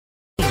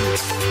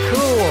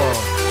Cool.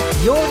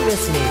 You're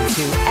listening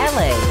to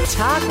LA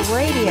Talk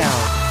Radio.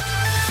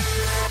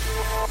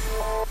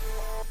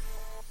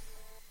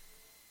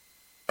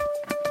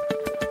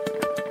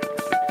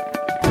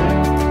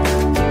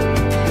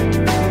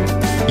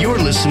 You're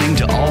listening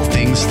to All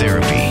Things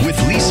Therapy with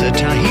Lisa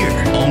Tahir,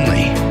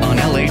 only on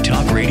LA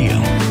Talk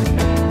Radio.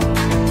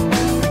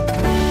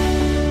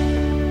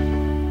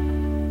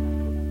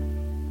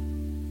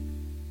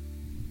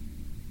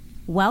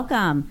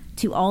 Welcome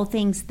to All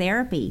Things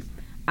Therapy.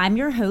 I'm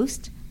your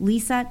host,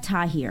 Lisa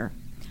Tahir.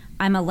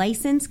 I'm a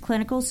licensed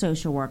clinical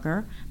social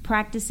worker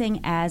practicing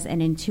as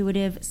an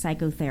intuitive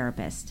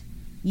psychotherapist.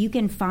 You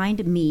can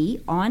find me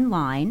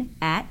online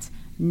at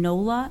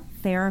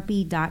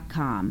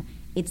nolatherapy.com.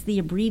 It's the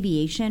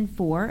abbreviation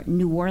for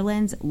New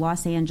Orleans,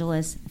 Los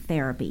Angeles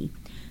Therapy.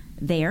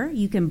 There,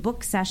 you can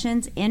book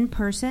sessions in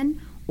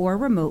person or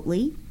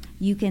remotely.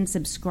 You can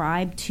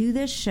subscribe to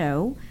this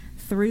show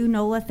through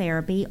NOLA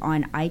Therapy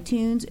on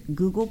iTunes,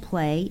 Google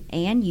Play,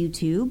 and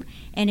YouTube.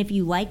 And if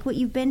you like what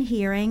you've been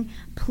hearing,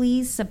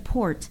 please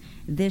support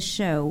this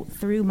show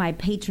through my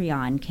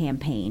Patreon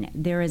campaign.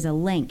 There is a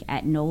link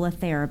at NOLA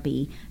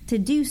Therapy to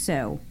do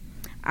so.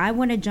 I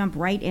want to jump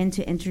right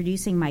into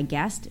introducing my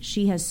guest.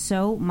 She has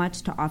so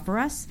much to offer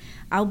us.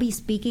 I'll be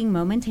speaking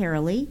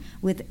momentarily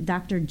with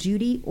Dr.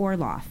 Judith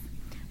Orloff.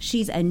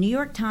 She's a New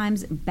York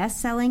Times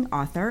best-selling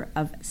author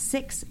of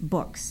 6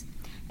 books.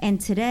 And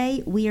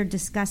today we are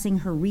discussing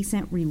her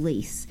recent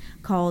release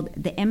called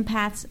The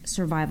Empaths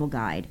Survival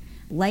Guide,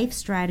 Life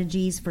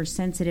Strategies for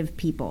Sensitive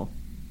People.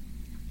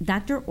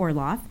 Dr.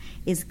 Orloff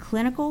is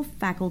clinical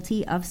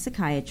faculty of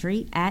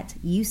psychiatry at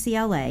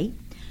UCLA.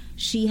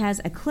 She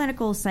has a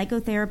clinical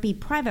psychotherapy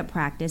private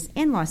practice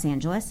in Los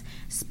Angeles,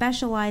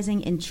 specializing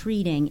in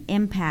treating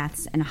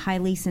empaths and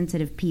highly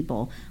sensitive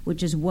people,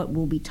 which is what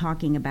we'll be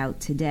talking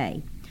about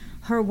today.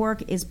 Her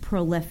work is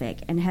prolific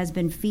and has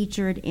been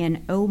featured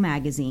in O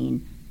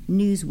Magazine,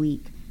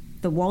 Newsweek,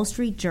 The Wall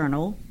Street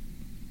Journal,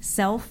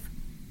 Self,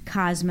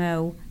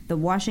 Cosmo, The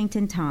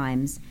Washington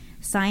Times,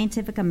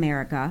 Scientific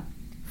America,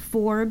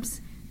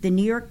 Forbes, The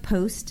New York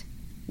Post,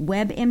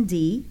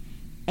 WebMD,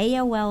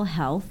 AOL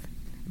Health,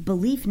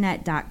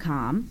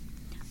 BeliefNet.com,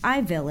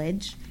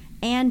 iVillage,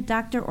 and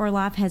Dr.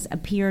 Orloff has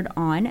appeared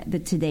on The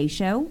Today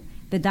Show,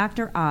 The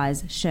Dr.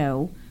 Oz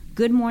Show,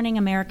 Good Morning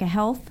America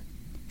Health,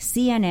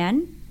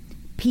 CNN,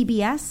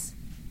 PBS,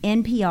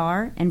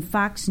 NPR, and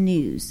Fox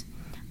News.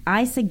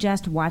 I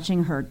suggest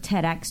watching her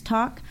TEDx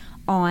talk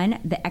on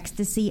the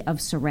ecstasy of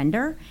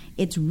surrender.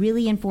 It's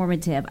really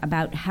informative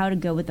about how to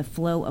go with the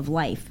flow of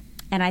life.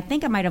 And I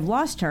think I might have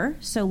lost her,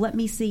 so let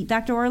me see.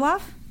 Dr.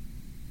 Orloff?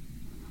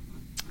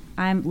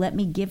 Let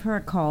me give her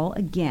a call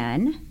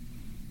again.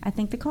 I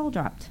think the call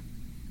dropped.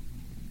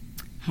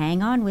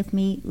 Hang on with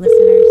me,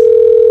 listeners.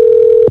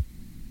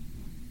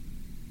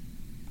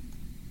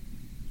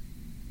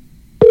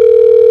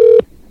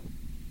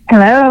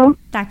 Hello?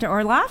 Dr.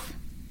 Orloff?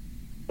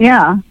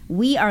 Yeah.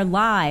 We are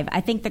live. I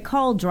think the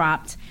call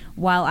dropped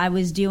while I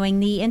was doing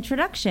the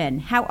introduction.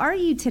 How are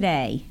you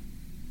today?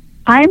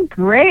 I'm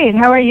great.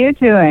 How are you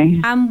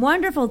doing? I'm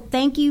wonderful.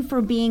 Thank you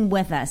for being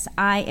with us.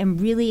 I am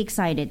really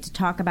excited to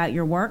talk about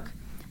your work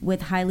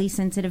with highly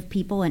sensitive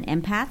people and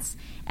empaths,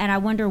 and I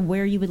wonder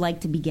where you would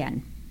like to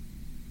begin.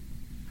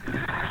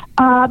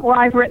 Well,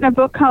 I've written a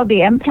book called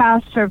The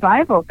Empaths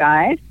Survival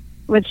Guide,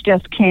 which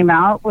just came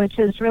out, which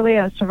is really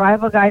a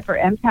survival guide for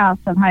empaths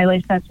and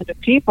highly sensitive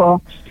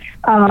people,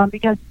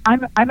 because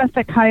I'm a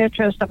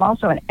psychiatrist. I'm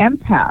also an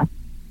empath,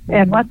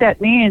 and what that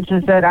means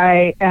is that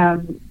I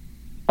am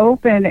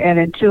open and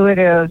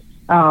intuitive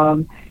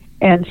and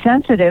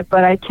sensitive,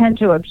 but I tend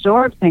to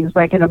absorb things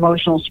like an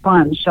emotional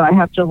sponge. So I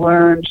have to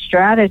learn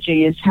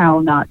strategies how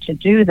not to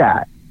do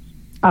that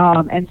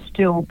and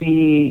still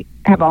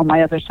have all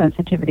my other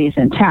sensitivities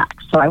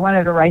intact. So I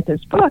wanted to write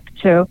this book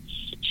to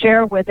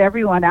share with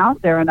everyone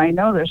out there, and I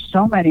know there's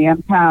so many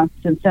empaths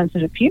and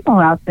sensitive people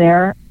out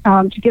there,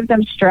 to give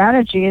them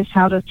strategies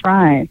how to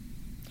thrive.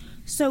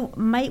 So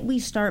might we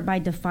start by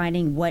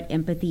defining what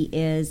empathy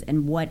is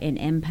and what an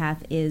empath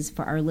is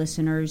for our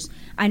listeners?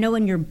 I know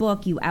in your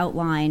book you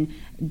outline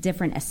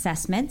different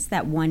assessments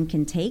that one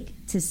can take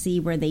to see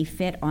where they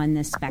fit on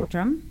this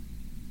spectrum.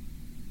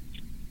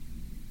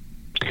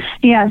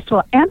 Yes,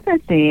 well,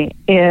 empathy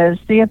is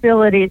the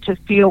ability to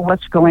feel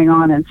what's going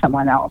on in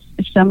someone else.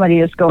 If somebody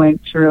is going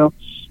through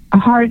a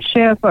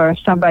hardship or if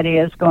somebody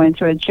is going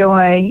through a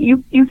joy,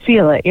 you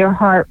feel it. Your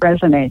heart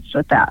resonates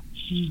with that.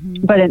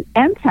 Mm-hmm. But an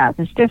empath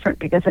is different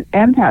because an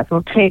empath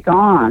will take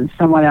on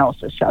someone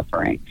else's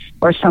suffering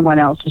or someone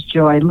else's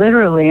joy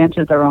literally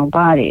into their own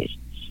bodies.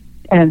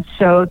 And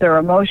so they're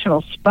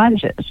emotional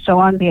sponges. So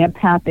on the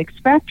empathic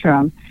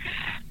spectrum,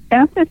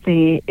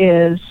 empathy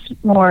is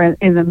more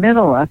in the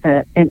middle of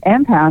it, and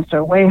empaths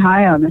are way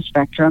high on the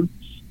spectrum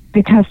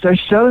because they're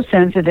so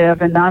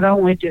sensitive, and not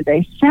only do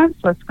they sense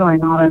what's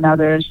going on in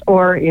others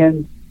or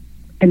in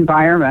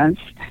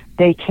environments,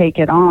 they take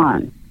it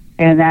on.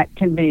 And that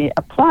can be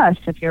a plus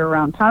if you're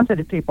around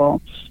positive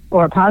people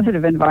or a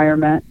positive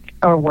environment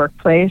or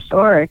workplace,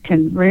 or it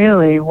can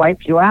really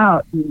wipe you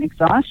out and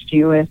exhaust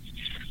you if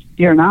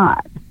you're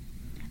not.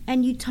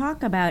 And you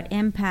talk about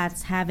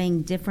empaths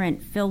having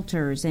different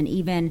filters and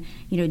even,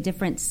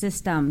 different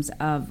systems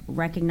of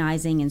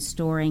recognizing and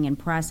storing and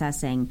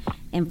processing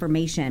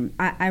information.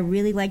 I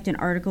really liked an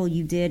article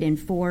you did in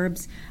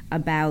Forbes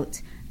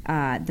about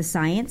the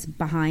science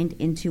behind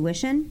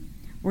intuition,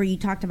 where you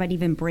talked about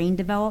even brain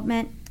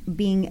development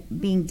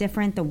being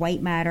different, the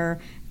white matter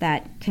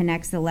that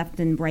connects the left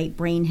and right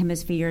brain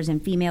hemispheres,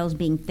 and females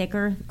being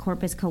thicker,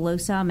 corpus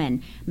callosum,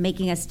 and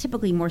making us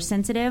typically more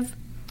sensitive.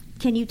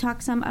 Can you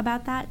talk some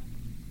about that?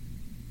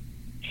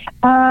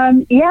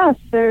 Yes,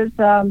 there's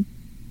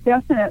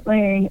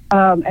definitely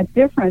a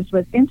difference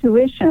with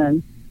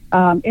intuition.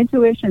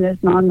 Intuition is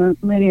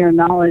nonlinear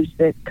knowledge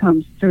that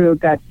comes through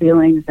gut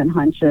feelings and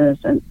hunches,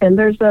 and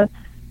there's a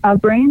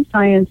brain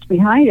science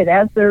behind it,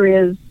 as there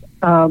is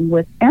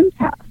with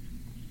empaths.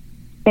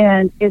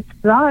 And it's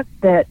thought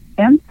that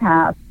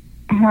empaths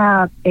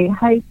have a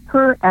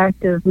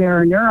hyperactive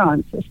mirror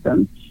neuron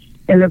system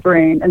in the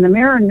brain, and the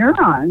mirror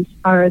neurons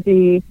are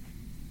the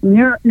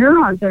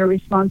neurons that are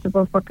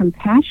responsible for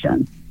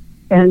compassion.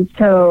 And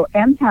so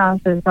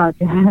empaths are thought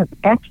to have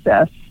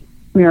excess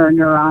mirror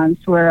neurons,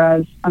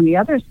 whereas on the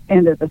other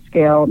end of the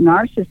scale,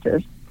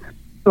 narcissists,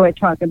 who I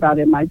talk about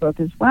in my book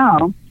as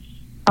well,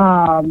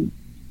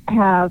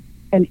 have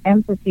an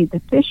empathy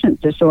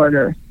deficient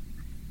disorder,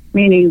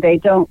 meaning they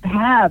don't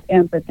have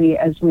empathy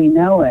as we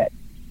know it.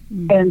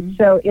 Mm-hmm. And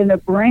so in the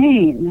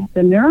brain,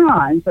 the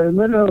neurons are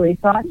literally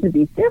thought to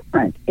be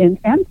different in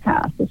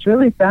empaths. It's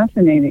really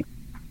fascinating.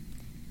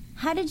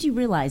 How did you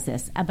realize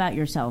this about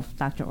yourself,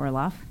 Dr.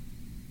 Orloff?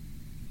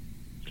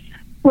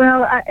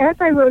 Well, as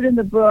I wrote in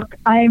the book,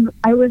 I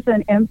was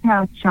an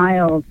empath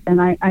child, and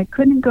I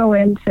couldn't go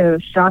into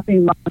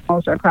shopping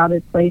malls or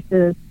crowded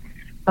places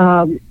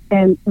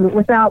and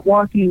without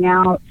walking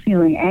out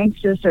feeling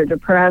anxious or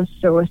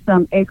depressed or with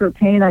some ache or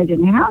pain I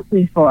didn't have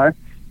before.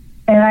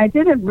 And I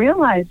didn't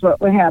realize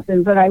what would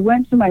happen, but I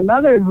went to my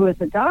mother, who was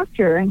a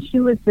doctor, and she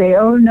would say,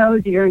 "Oh, no,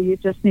 dear, you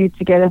just need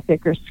to get a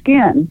thicker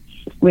skin,"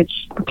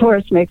 which, of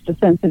course, makes a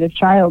sensitive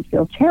child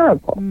feel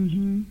terrible.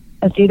 Mm-hmm.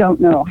 As you don't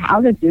know how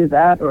to do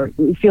that, or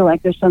you feel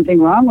like there's something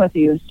wrong with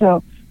you.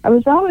 So I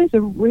was always a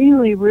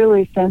really,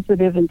 really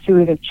sensitive,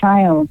 intuitive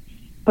child,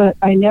 but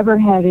I never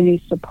had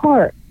any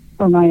support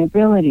for my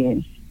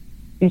abilities,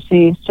 you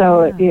see.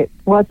 So it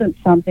wasn't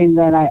something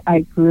that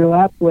I grew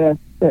up with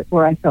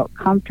where I felt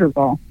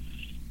comfortable.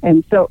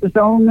 And so it was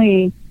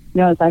only,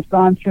 as I've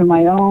gone through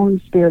my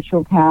own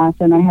spiritual path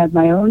and I had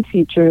my own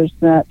teachers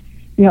that,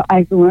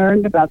 I've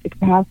learned about the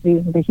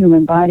capacities of the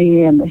human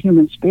body and the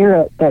human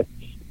spirit, that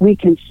we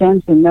can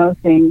sense and know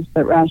things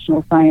that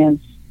rational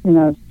science,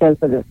 says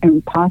that are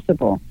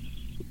impossible.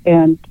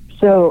 And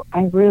so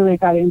I really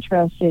got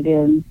interested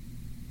in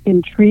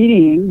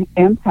treating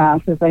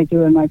empaths, as I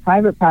do in my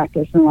private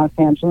practice in Los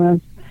Angeles,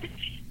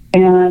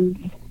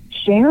 and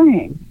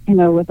sharing,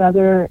 with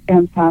other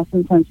empaths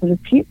and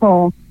sensitive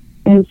people,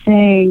 and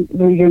saying,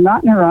 you're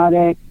not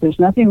neurotic, there's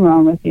nothing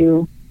wrong with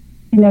you.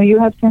 You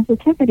have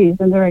sensitivities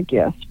and they're a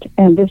gift,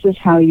 and this is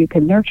how you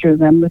can nurture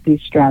them with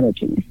these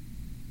strategies.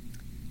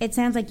 It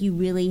sounds like you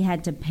really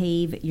had to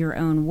pave your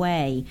own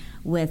way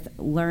with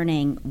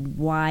learning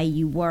why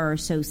you were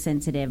so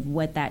sensitive,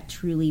 what that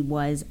truly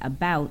was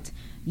about,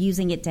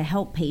 using it to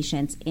help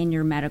patients in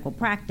your medical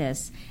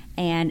practice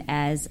and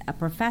as a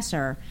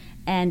professor.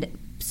 And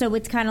so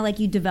it's kind of like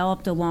you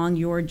developed along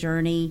your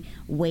journey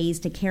ways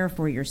to care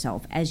for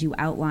yourself, as you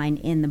outline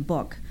in the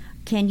book.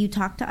 Can you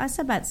talk to us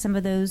about some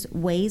of those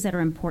ways that are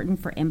important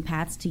for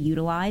empaths to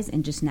utilize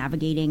in just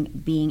navigating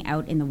being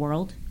out in the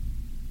world?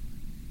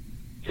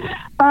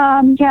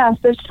 Yes,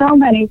 there's so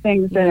many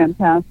things that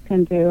empaths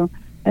can do.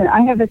 And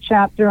I have a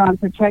chapter on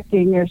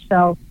protecting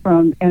yourself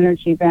from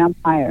energy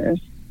vampires,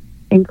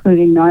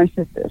 including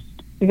narcissists,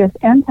 because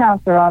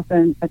empaths are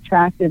often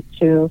attracted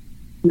to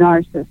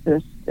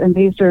narcissists. And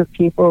these are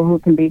people who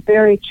can be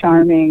very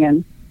charming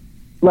and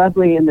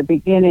lovely in the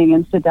beginning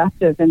and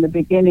seductive in the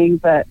beginning,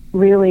 but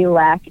really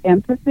lack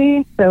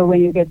empathy. So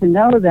when you get to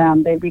know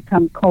them, they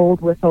become cold,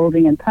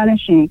 withholding, and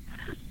punishing.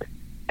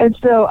 And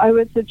so I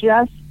would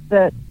suggest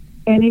that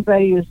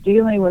anybody who's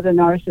dealing with a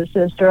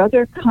narcissist or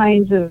other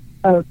kinds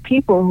of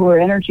people who are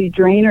energy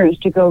drainers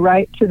to go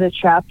right to the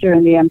chapter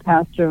in the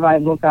Empath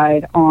Survival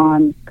Guide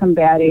on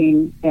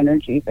combating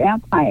energy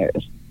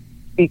vampires,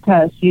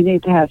 because you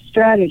need to have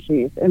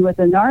strategies. And with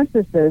a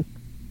narcissist,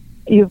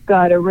 you've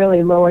got to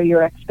really lower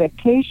your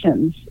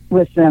expectations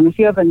with them. If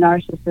you have a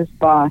narcissist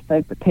boss,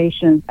 I've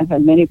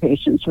had many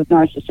patients with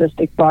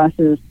narcissistic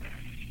bosses,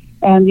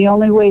 and the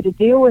only way to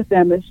deal with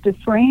them is to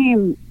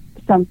frame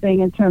something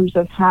in terms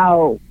of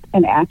how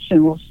an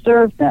action will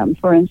serve them.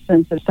 For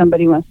instance, if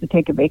somebody wants to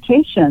take a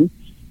vacation,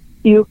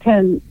 you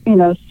can,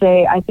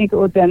 say, I think it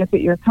would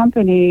benefit your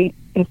company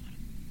if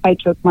I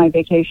took my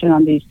vacation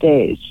on these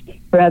days,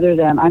 rather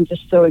than I'm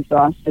just so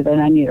exhausted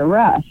and I need a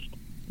rest.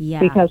 Yeah.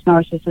 Because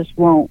narcissists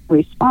won't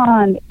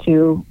respond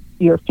to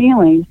your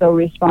feelings, they'll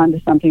respond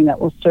to something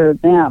that will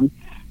serve them.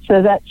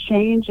 So that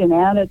change in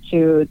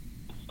attitude,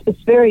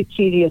 it's very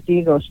tedious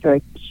ego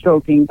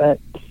stroking, but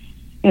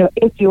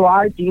if you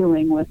are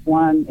dealing with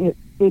one,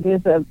 it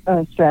is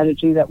a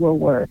strategy that will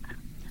work.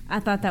 I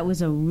thought that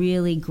was a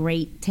really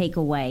great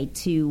takeaway,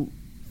 to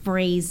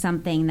phrase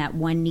something that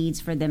one needs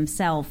for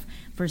themselves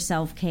for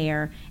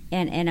self-care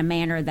in a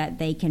manner that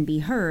they can be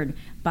heard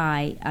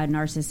by a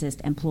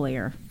narcissist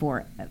employer,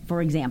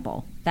 for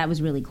example. That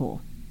was really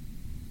cool.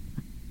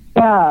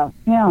 Yeah.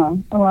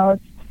 Well,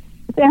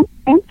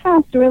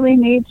 empaths really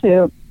need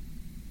to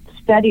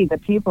study the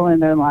people in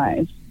their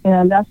lives.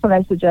 And that's what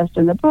I suggest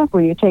in the book,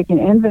 where you take an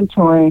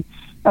inventory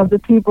of the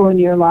people in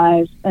your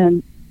lives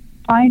and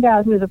find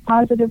out who the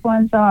positive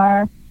ones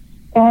are,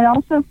 and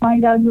also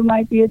find out who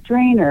might be a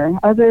drainer.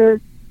 Other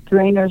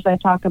drainers I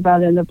talk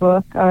about in the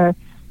book are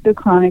the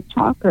chronic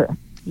talker,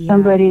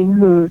 somebody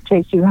who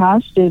takes you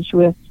hostage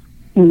with,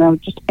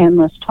 just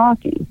endless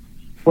talking.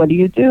 What do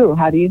you do?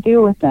 How do you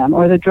deal with them?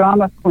 Or the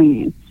drama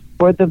queen,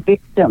 or the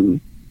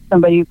victim,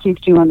 somebody who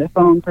keeps you on the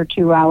phone for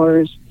 2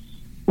 hours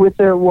with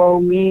their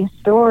woe me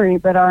story,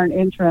 but aren't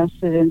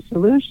interested in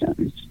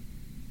solutions.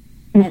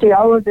 You see,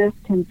 all of this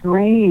can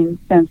drain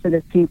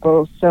sensitive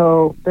people,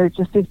 so they're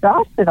just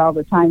exhausted all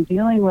the time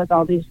dealing with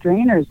all these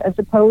drainers, as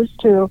opposed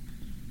to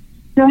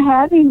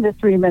having the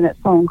 3-minute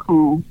phone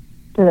call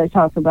that I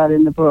talk about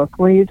in the book,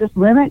 where you just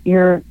limit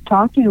your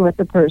talking with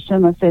the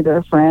person. Let's say they're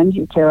a friend,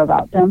 you care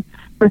about them,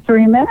 for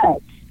 3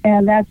 minutes,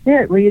 and that's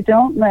it, where you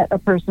don't let a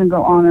person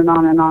go on and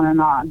on and on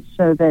and on,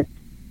 so that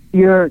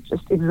you're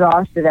just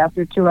exhausted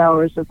after 2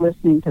 hours of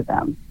listening to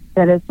them.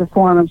 That it's a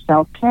form of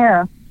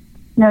self-care.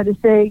 To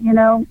say,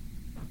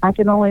 I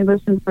can only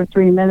listen for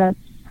 3 minutes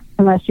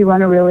unless you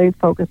want to really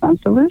focus on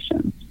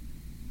solutions.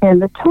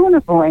 And the tone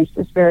of voice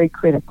is very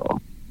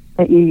critical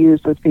that you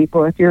use with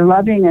people. If you're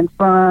loving and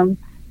firm,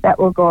 that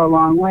will go a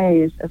long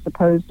ways, as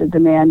opposed to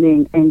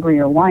demanding, angry,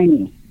 or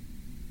whiny.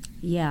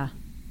 Yeah,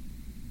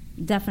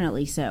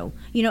 definitely so.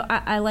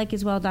 I like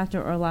as well,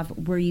 Dr.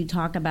 Orloff, where you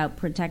talk about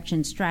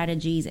protection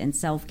strategies and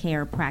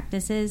self-care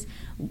practices.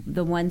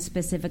 The one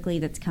specifically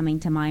that's coming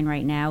to mind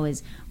right now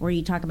is where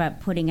you talk about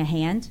putting a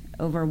hand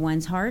over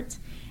one's heart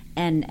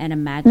and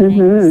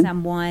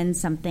imagining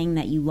something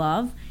that you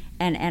love.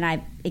 And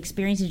I've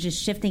experienced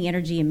just shifting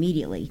energy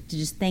immediately to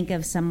just think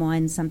of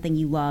something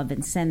you love,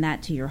 and send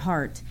that to your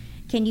heart.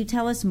 Can you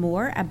tell us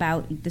more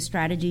about the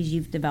strategies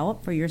you've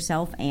developed for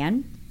yourself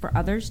and for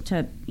others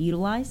to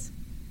utilize?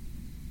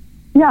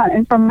 Yeah,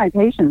 and from my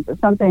patients,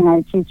 it's something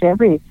I teach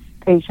every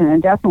patient,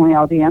 and definitely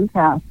all the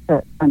empaths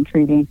that I'm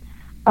treating,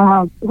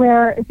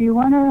 where if you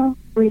want to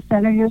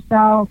recenter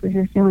yourself, if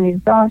you're feeling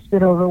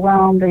exhausted,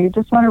 overwhelmed, or you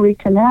just want to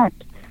reconnect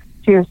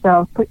to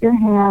yourself, put your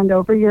hand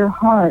over your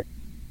heart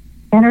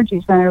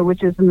energy center,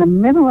 which is in the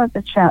middle of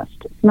the chest.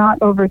 It's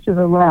not over to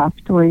the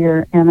left where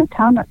your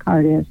anatomic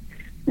heart is.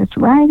 It's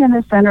right in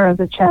the center of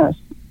the chest.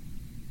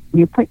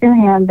 You put your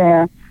hand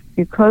there,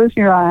 you close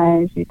your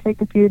eyes, you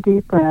take a few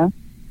deep breaths,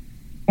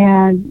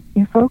 and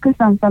you focus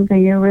on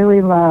something you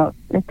really love.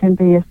 It can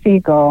be a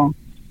seagull,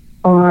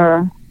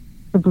 or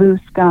the blue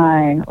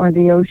sky, or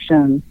the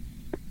ocean,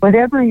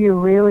 whatever you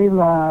really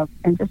love,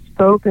 and just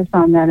focus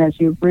on that as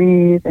you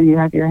breathe and you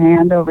have your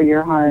hand over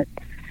your heart.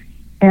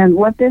 And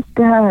what this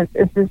does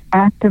is this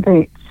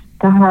activates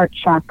the heart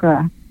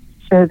chakra,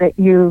 so that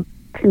you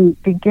can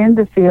begin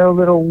to feel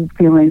little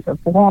feelings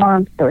of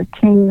warmth or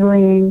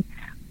tingling,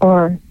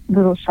 or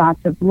little shots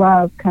of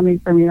love coming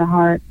from your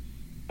heart.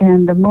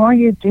 And the more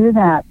you do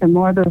that, the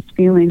more those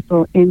feelings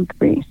will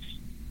increase.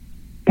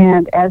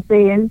 And as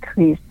they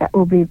increase, that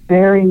will be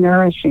very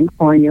nourishing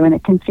for you, and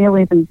it can feel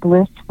even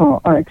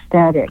blissful or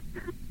ecstatic.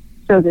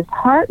 So this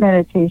heart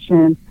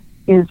meditation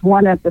is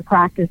one of the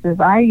practices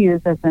I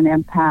use as an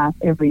empath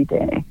every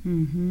day.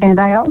 Mm-hmm. And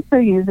I also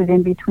use it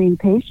in between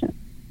patients,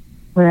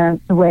 where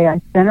it's the way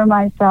I center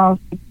myself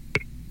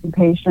in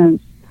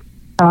patients.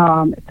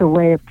 It's a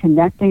way of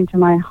connecting to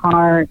my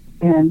heart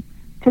and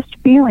just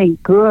feeling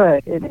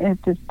good.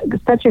 It's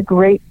just such a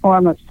great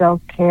form of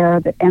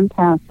self-care that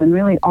empaths and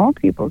really all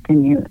people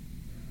can use.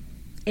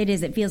 It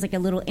is. It feels like a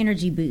little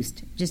energy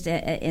boost just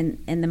in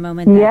the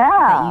moment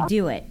that you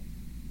do it.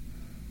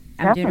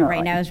 I'm doing it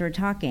right now as we're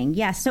talking.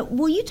 Yeah. So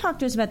will you talk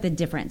to us about the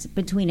difference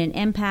between an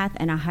empath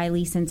and a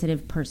highly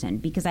sensitive person?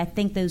 Because I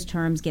think those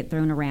terms get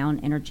thrown around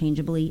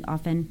interchangeably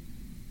often.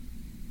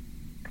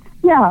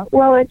 Yeah.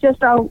 Well,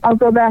 I'll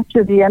go back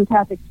to the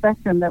empathic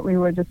spectrum that we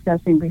were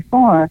discussing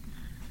before,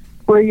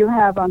 where you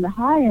have on the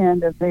high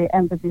end of the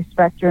empathy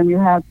spectrum, you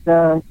have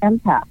the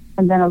empath.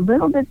 And then a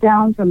little bit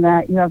down from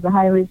that, you have the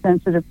highly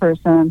sensitive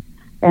person.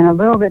 And a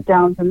little bit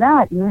down from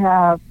that, you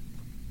have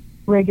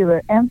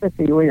regular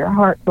empathy, where your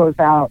heart goes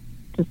out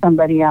to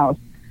somebody else.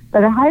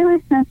 But a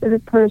highly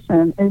sensitive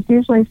person is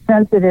usually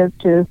sensitive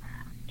to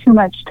too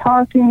much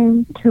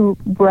talking, too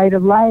bright a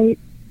light,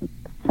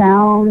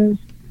 sounds,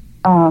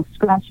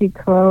 scratchy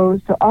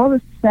clothes, so all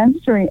the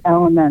sensory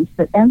elements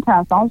that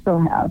empaths also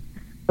have,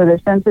 where they're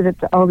sensitive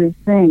to all these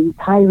things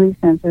highly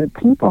sensitive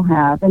people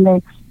have, and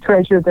they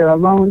treasure their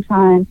alone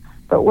time.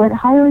 But what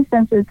highly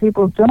sensitive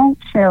people don't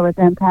share with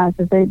empaths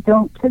is they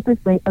don't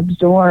typically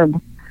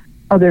absorb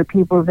other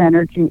people's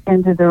energy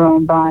into their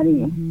own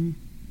body,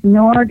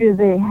 nor do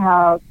they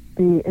have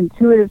the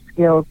intuitive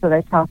skills that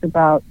I talk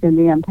about in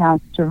the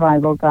Empath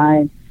Survival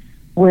Guide,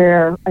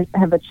 where I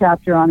have a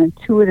chapter on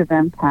intuitive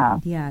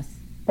empaths. Yes.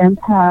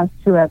 Empaths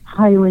who have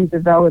highly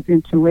developed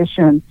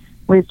intuition,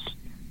 which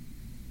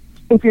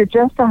if you're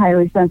just a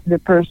highly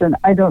sensitive person,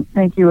 I don't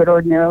think you would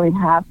ordinarily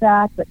have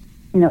that. But,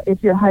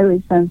 if you're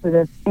highly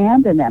sensitive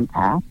and an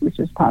empath, which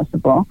is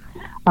possible,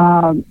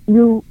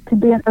 you could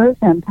be an earth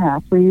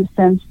empath where you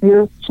sense the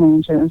earth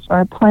changes, or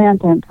a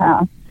plant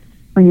empath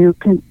where you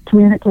can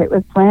communicate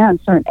with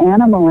plants, or an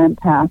animal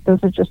empath.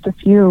 Those are just a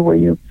few where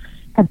you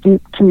have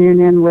deep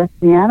communion with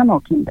the animal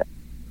kingdom.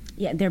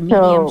 Yeah, they're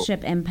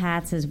mediumship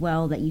empaths as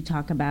well that you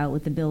talk about,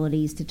 with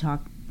abilities to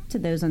talk to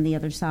those on the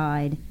other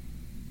side.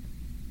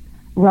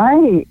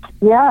 Right,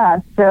 yeah.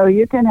 So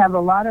you can have a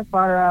lot of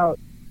far-out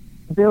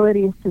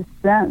abilities to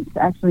sense,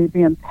 actually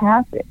be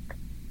empathic,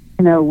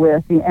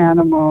 with the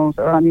animals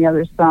or on the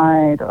other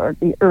side or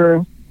the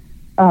earth,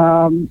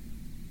 and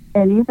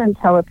even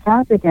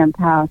telepathic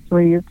empaths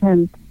where you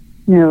can,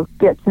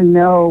 get to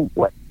know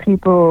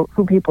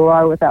who people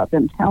are without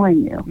them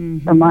telling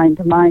you, or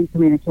mind-to-mind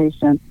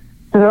communication.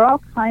 So there are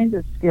all kinds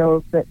of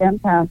skills that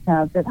empaths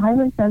have that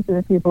highly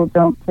sensitive people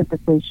don't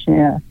typically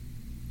share.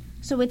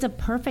 So it's a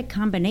perfect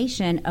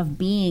combination of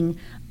being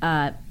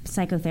a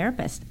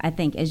psychotherapist, I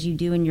think, as you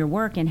do in your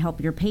work and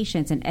help your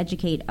patients and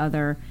educate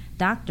other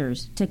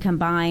doctors, to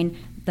combine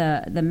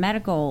the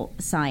medical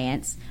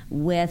science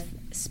with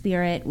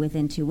spirit, with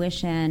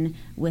intuition,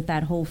 with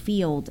that whole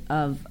field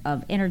of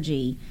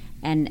energy,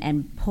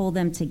 and pull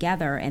them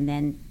together and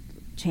then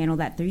channel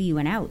that through you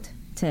and out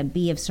to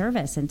be of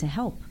service and to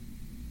help.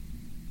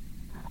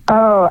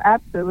 Oh,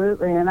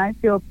 absolutely. And I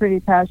feel pretty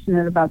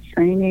passionate about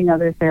training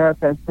other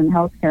therapists and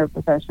healthcare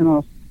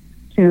professionals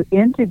to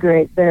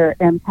integrate their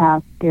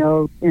empath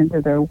skills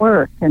into their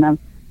work. And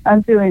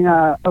I'm doing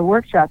a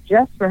workshop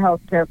just for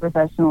healthcare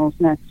professionals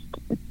next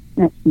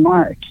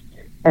March.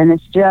 And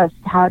it's just,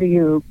 how do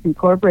you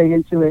incorporate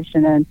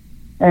intuition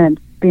and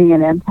being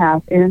an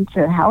empath into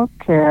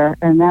healthcare?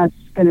 And that's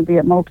going to be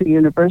at Multi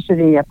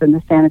University up in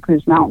the Santa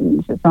Cruz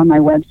Mountains. It's on my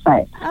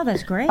website. Oh,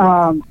 that's great.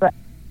 But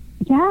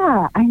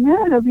yeah, I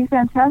know. It'll be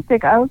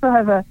fantastic. I also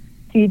have a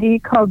CD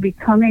called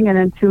Becoming an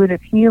Intuitive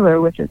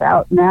Healer, which is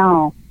out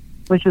now,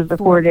 which is a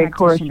 4-day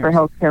course for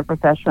healthcare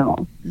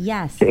professionals.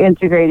 Yes. To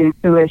integrate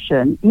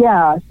intuition.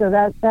 Yeah, so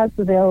that's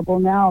available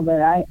now.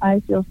 But I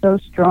feel so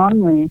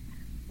strongly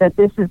that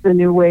this is the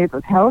new wave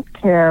of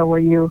healthcare where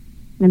you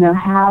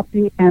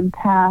happy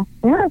empath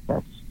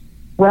therapists,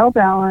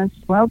 well-balanced,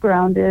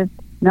 well-grounded,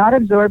 not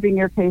absorbing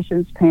your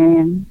patient's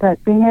pain,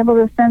 but being able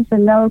to sense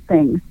and know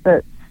things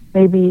that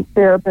maybe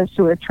therapists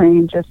who are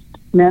trained just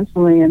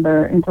mentally in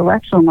their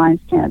intellectual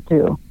minds can't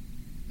do.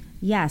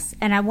 Yes,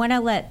 and I want to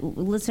let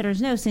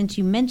listeners know, since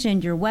you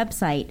mentioned your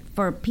website,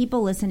 for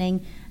people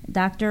listening,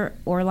 Dr.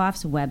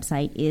 Orloff's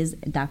website is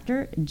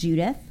Dr.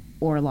 Judith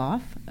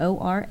Orloff,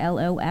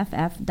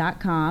 ORLOFF.com,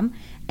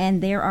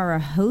 and there are a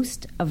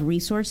host of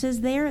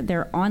resources there.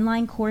 There are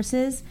online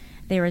courses.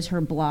 There is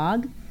her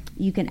blog.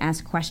 You can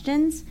ask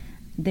questions.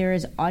 There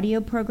is audio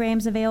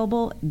programs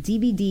available,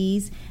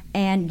 DVDs,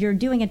 and you're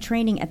doing a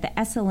training at the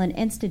Esalen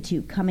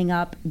Institute coming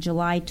up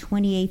July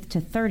 28th to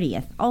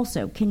 30th.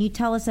 Also, can you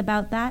tell us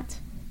about that?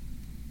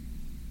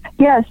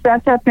 Yes,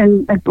 that's up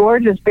in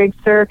gorgeous Big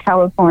Sur,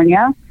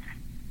 California.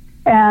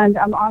 And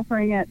I'm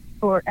offering it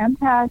for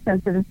empath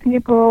sensitive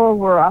people.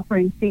 We're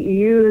offering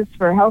CEUs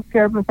for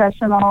healthcare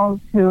professionals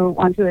who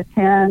want to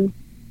attend.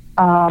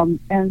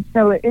 And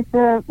so it's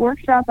a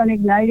workshop on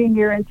igniting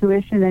your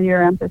intuition and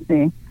your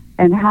empathy.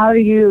 And how do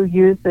you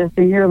use this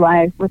in your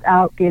life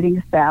without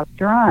getting sapped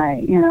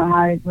dry?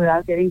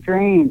 Without getting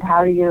drained?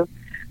 How do you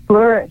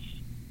flourish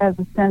as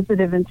a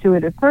sensitive,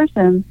 intuitive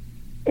person?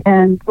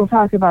 And we'll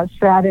talk about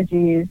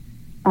strategies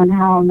on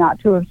how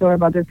not to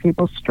absorb other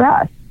people's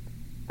stress.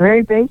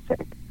 Very basic.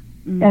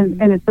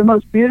 Mm-hmm. And it's the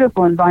most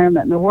beautiful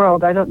environment in the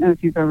world. I don't know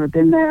if you've ever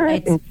been there.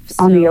 It's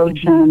on the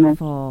ocean.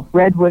 Beautiful. It's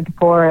redwood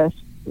forest,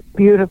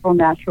 beautiful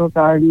natural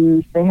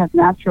gardens. They have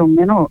natural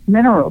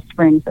mineral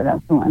springs at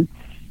Esalen.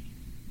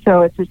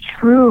 So it's a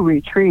true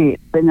retreat,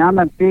 and I'm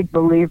a big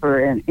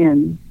believer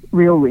in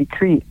real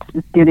retreats,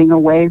 just getting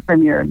away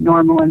from your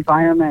normal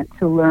environment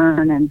to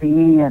learn and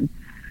be and,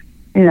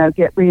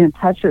 get in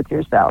touch with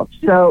yourself.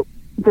 So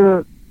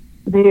the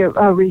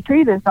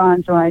retreat is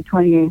on July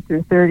 28th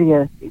through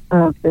 30th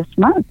of this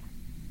month.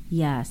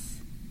 Yes.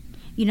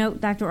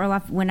 Dr.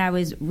 Orloff, when I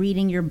was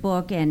reading your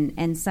book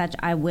and such,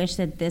 I wish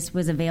that this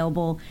was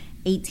available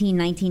 18,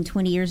 19,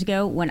 20 years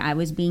ago when I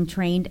was being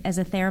trained as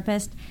a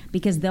therapist,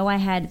 because though I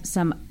had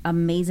some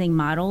amazing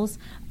models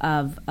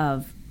of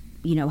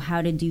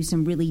how to do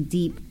some really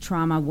deep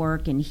trauma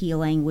work and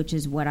healing, which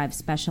is what I've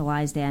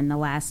specialized in the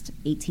last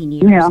 18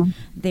 years,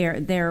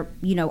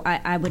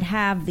 I would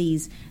have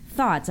these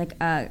thoughts like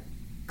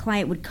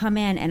client would come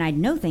in and I'd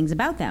know things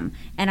about them,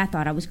 and I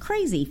thought I was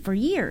crazy for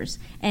years.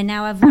 And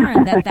now I've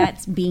learned that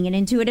that's being an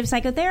intuitive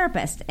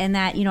psychotherapist, and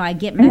that I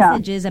get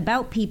messages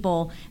about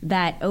people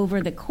that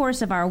over the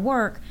course of our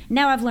work,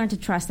 now I've learned to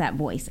trust that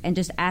voice and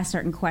just ask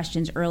certain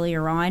questions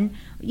earlier on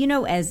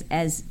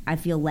as I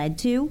feel led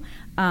to.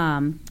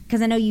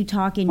 Because I know you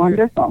talk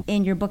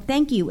in your book,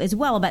 thank you, as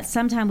well, about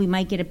sometime we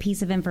might get a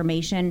piece of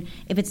information,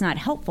 if it's not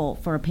helpful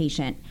for a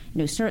patient,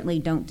 certainly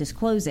don't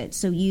disclose it.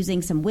 So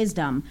using some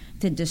wisdom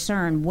to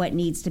discern what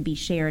needs to be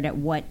shared at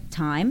what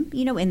time,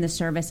 in the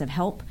service of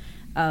help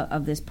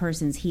of this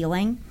person's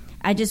healing.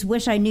 I just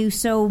wish I knew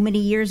so many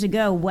years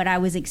ago what I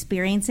was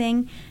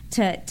experiencing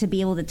to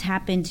be able to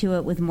tap into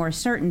it with more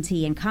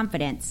certainty and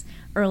confidence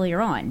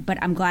earlier on. But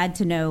I'm glad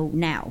to know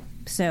now.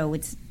 So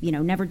it's,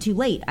 never too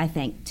late, I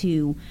think,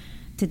 to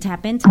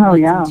tap into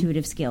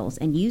intuitive skills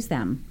and use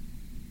them.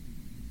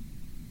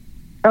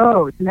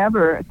 Oh, it's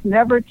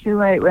never too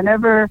late.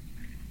 Whenever,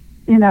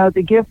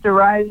 the gift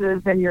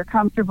arises and you're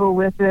comfortable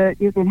with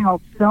it, you can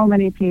help so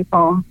many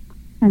people.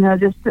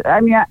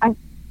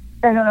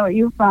 I don't know what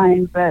you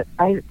find, but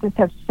I just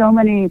have so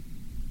many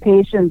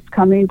patients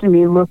coming to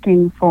me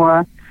looking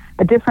for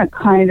a different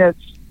kind of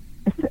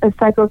a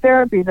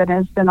psychotherapy that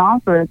has been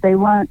offered. They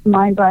want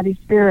mind, body,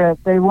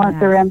 spirit. They want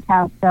their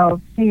empath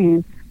selves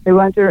seen. They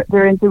want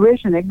their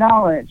intuition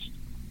acknowledged.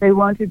 They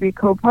want to be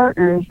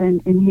co-partners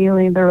in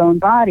healing their own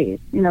bodies,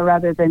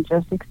 rather than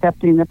just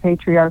accepting the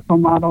patriarchal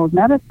model of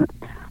medicine.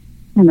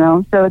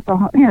 So it's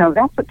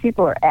that's what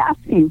people are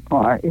asking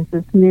for, is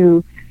this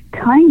new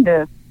kind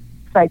of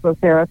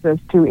psychotherapist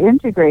to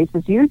integrate,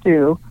 as you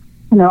do,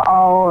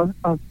 all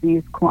of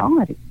these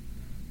qualities.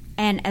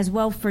 And as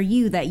well for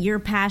you, that your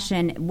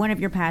passion, one of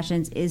your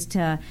passions, is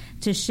to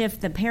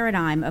shift the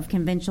paradigm of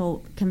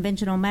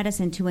conventional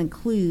medicine to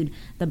include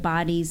the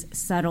body's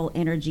subtle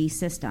energy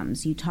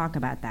systems. You talk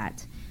about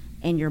that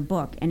in your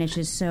book, and it's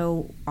just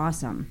so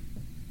awesome.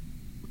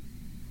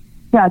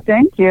 Yeah,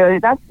 thank you.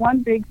 That's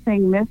one big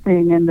thing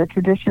missing in the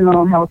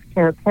traditional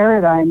healthcare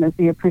paradigm, is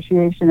the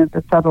appreciation of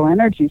the subtle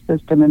energy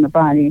system in the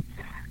body,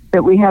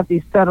 that we have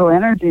these subtle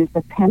energies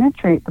that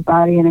penetrate the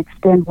body and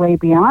extend way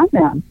beyond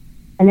them.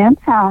 And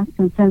empaths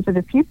and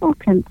sensitive people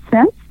can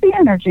sense the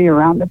energy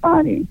around the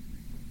body.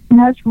 And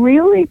that's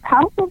really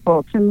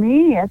palpable to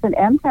me as an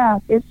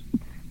empath. It's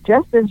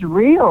just as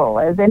real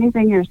as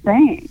anything you're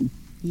saying.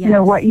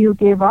 Yes. What you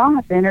give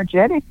off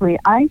energetically,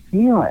 I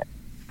feel it.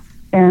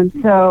 And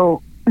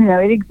so,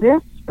 it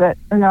exists, but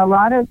a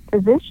lot of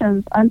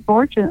physicians,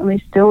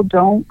 unfortunately, still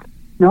don't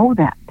know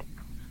that.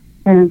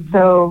 And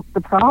so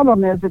the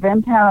problem is, if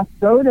empaths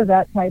go to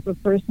that type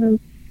of person,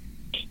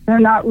 they're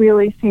not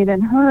really seen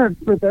and heard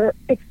for their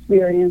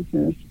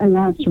experiences, and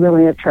that's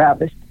really a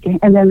travesty.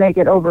 And then they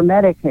get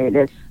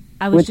over-medicated,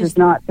 which is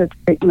not the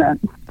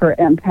treatment for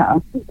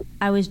empaths.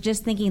 I was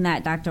just thinking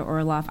that, Dr.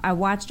 Orloff. I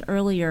watched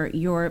earlier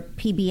your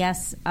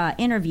PBS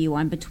interview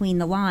on Between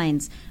the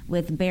Lines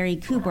with Barry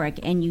Kubrick,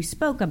 and you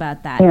spoke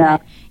about that. Yeah.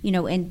 That,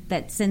 and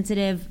that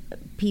sensitive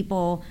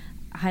people,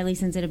 highly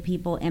sensitive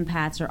people,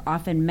 empaths, are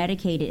often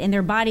medicated, and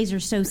their bodies are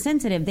so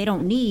sensitive they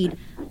don't need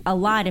a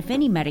lot, if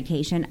any,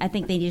 medication. I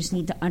think they just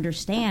need to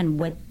understand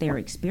what they're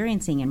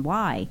experiencing and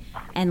why,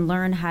 and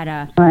learn how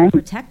to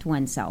protect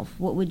oneself.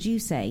 What would you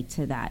say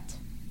to that?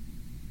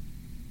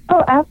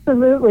 Oh,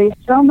 absolutely.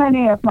 So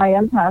many of my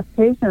empath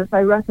patients,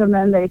 I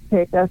recommend they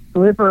take a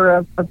sliver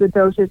of the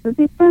dosage. It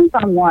depends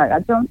on what.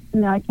 I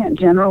can't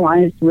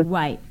generalize with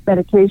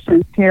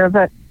medications here,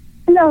 but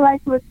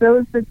like with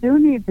those that do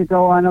need to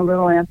go on a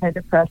little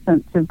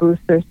antidepressant to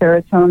boost their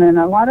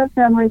serotonin, a lot of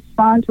them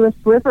respond to a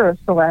sliver of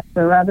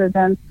Celexa rather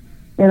than,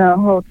 a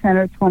whole 10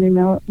 or 20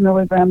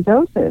 milligram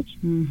dosage.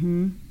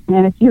 Mm-hmm.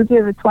 And if you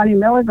give 20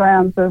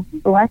 milligrams of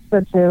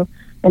Celexa to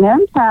an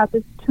empath,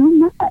 it's too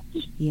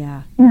much.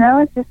 Yeah.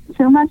 It's just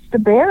too much to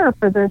bear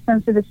for their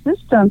sensitive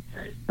system.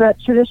 But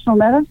traditional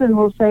medicine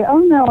will say, oh,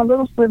 no, a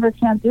little sliver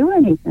can't do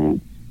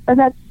anything. But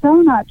that's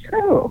so not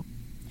true.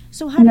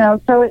 So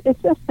so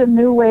it's just a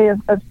new way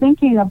of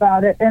thinking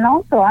about it. And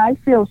also, I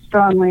feel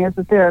strongly as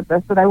a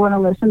therapist that I want to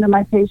listen to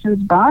my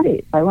patients'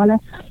 bodies. I want to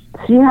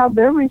see how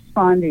they're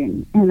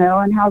responding, and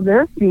how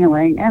they're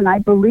feeling. And I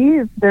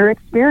believe their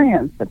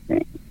experience of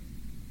things.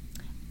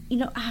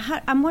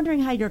 I'm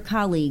wondering how your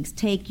colleagues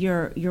take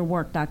your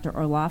work, Dr.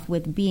 Orloff,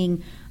 with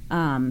being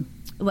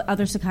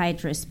other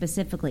psychiatrists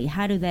specifically.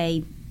 How do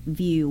they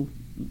view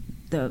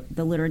the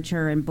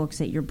literature and books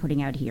that you're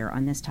putting out here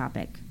on this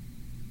topic?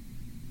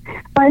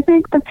 I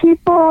think the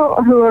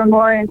people who are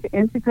more into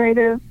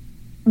integrative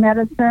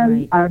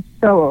medicine are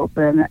so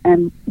open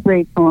and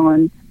grateful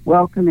and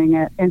welcoming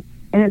it. And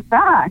in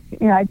fact,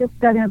 I just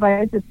got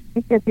invited to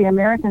speak at the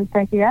American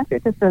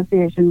Psychiatric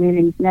Association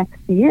meetings next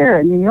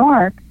year in New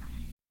York.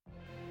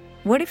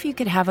 What if you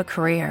could have a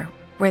career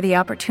where the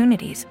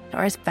opportunities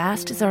are as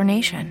vast as our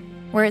nation,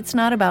 where it's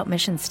not about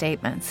mission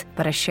statements,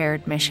 but a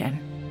shared mission?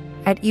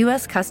 At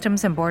U.S.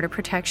 Customs and Border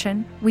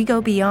Protection, we go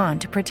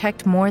beyond to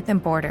protect more than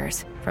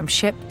borders. From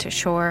ship to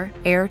shore,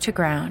 air to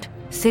ground,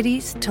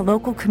 cities to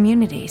local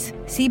communities,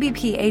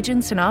 CBP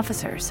agents and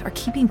officers are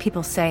keeping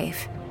people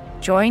safe.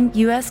 Join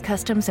U.S.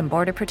 Customs and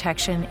Border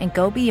Protection and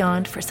go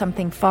beyond for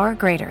something far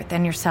greater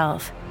than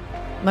yourself.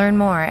 Learn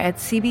more at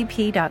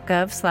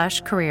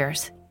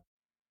cbp.gov/careers.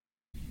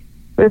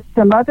 With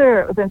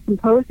the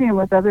symposium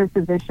with other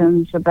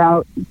physicians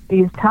about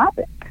these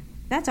topics.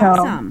 That's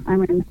awesome.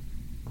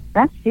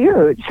 That's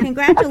huge.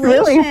 Congratulations. That's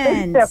really a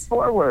big step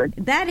forward.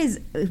 That is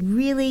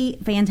really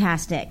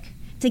fantastic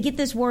to get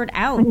this word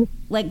out.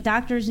 Like,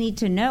 doctors need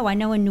to know. I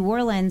know in New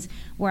Orleans,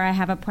 where I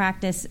have a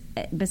practice,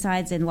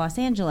 besides in Los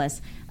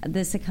Angeles,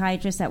 the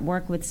psychiatrists that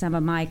work with some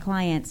of my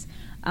clients,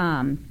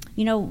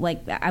 like,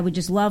 I would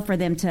just love for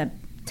them to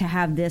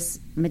have this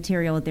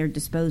material at their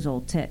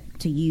disposal to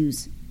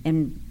use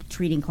in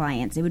treating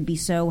clients. It would be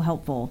so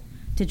helpful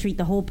to treat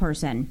the whole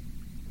person.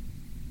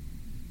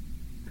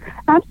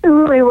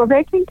 Absolutely. Well,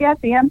 they can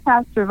get the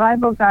Empath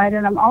Survival Guide,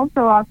 and I'm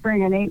also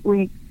offering an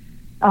 8-week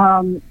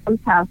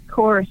Empath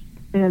course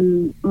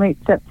in late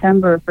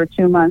September for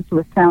 2 months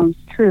with Sounds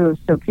True.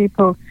 So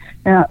people,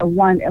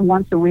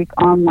 once a week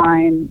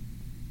online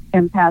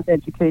empath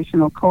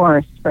educational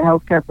course for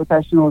healthcare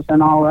professionals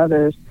and all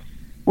others,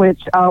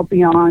 which I'll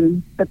be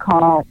on the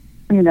call,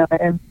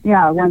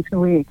 once a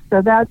week.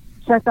 So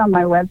check on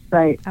my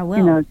website. I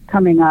will.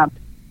 Coming up.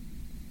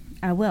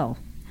 I will.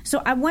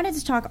 So I wanted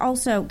to talk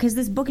also, because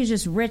this book is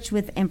just rich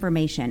with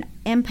information,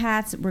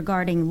 empaths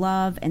regarding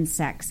love and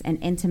sex and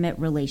intimate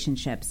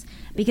relationships.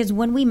 Because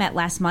when we met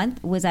last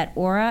month was at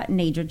Aura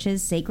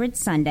Nadrich's Sacred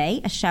Sunday.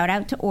 A shout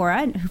out to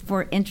Aura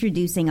for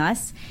introducing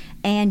us.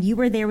 And you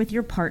were there with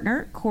your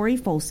partner, Corey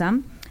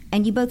Folsom,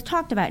 and you both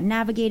talked about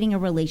navigating a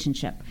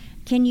relationship.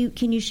 Can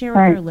you share with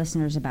our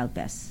listeners about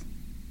this?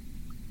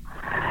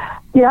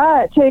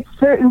 Yeah, it takes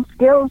certain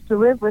skills to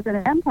live with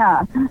an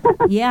empath.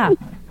 Yeah.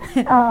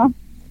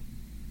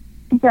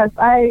 Because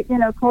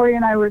Corey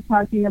and I were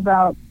talking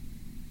about,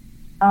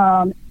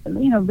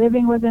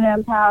 living with an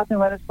empath and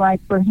what it's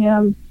like for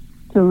him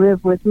to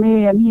live with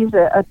me. And he's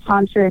a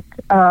tantric,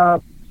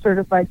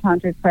 certified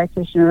tantric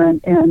practitioner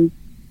and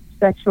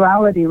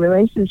sexuality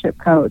relationship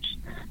coach.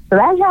 So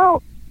that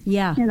helps.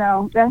 Yeah.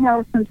 That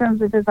helps in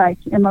terms of his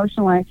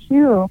emotional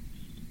IQ.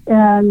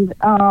 And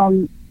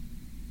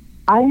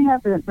I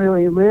haven't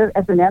really lived,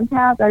 as an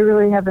empath, I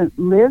really haven't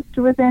lived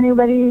with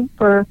anybody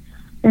for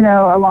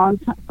a long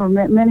time, for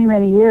many,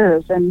 many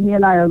years, and he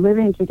and I are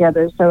living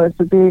together, so it's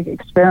a big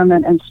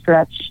experiment and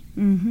stretch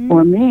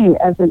for me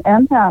as an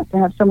empath to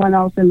have someone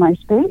else in my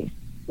space,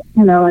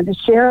 and to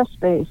share a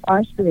space,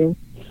 our space.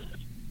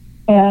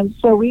 And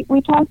so we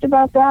talked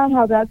about that,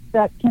 how that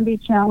can be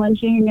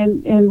challenging,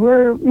 and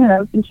we're,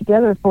 been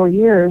together 4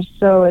 years,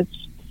 so it's,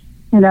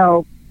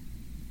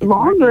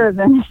 longer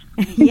than,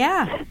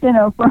 yeah,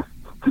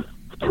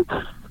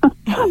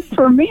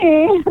 for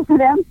me as an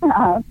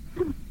empath.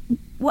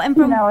 Well, and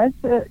from,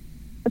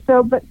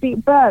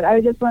 but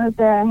I just want to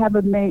say I have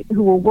a mate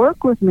who will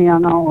work with me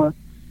on all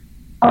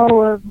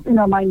of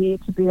my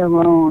need to be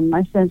alone,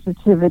 my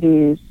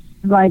sensitivities,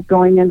 like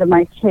going into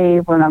my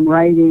cave when I'm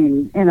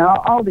writing,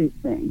 all these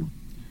things.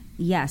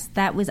 Yes,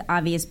 that was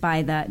obvious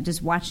by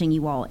just watching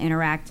you all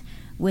interact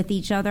with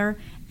each other,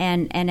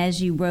 and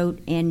as you wrote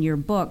in your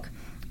book,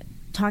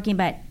 talking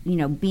about,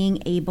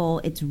 being able,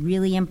 it's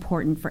really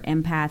important for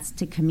empaths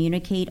to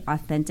communicate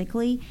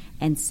authentically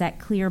and set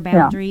clear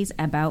boundaries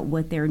about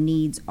what their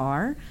needs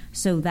are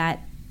so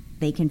that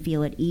they can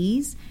feel at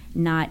ease,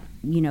 not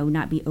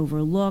be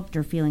overlooked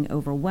or feeling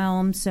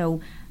overwhelmed. So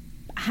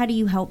how do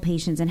you help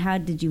patients, and how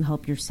did you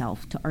help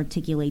yourself to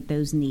articulate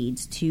those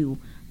needs to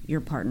your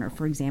partner,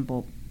 for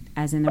example,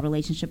 as in the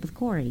relationship with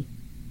Corey?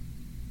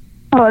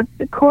 Oh,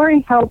 Corey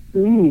helps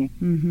me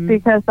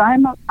because I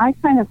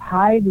kind of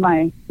hide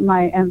my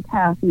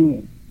empath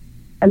needs,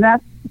 and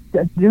that's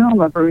the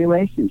doom of a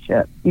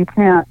relationship. You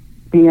can't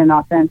be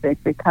inauthentic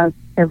because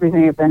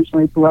everything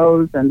eventually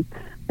blows. And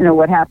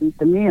what happens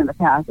to me in the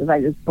past is I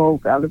just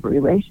bolt out of a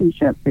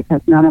relationship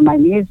because none of my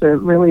needs are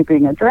really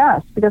being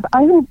addressed because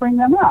I don't bring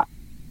them up.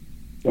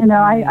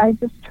 I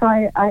just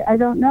try. I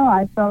don't know.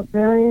 I felt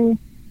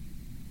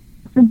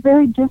it's been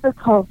very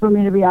difficult for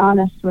me to be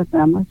honest with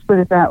them, let's put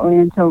it that way,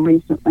 until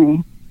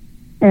recently.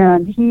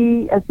 And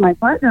he, as my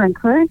partner,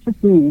 encourages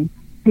me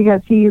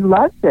because he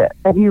loves it,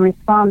 and he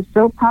responds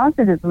so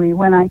positively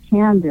when I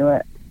can do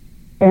it.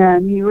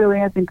 And he really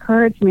has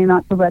encouraged me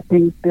not to let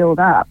things build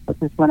up,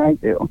 which is what I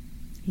do.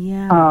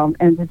 Yeah.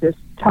 And to just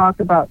talk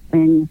about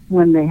things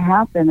when they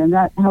happen. And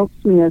that helps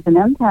me as an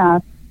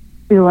empath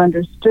feel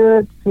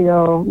understood,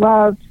 feel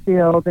loved,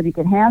 feel that he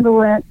can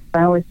handle it.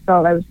 I always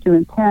felt I was too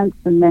intense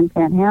and men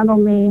can't handle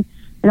me.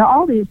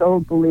 All these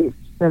old beliefs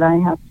that I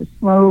have to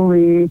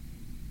slowly,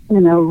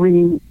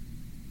 reprogram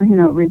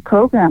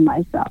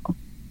myself.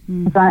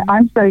 Because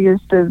I'm so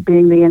used to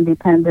being the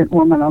independent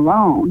woman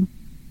alone.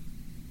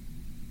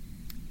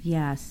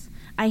 Yes.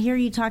 I hear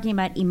you talking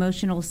about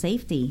emotional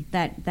safety,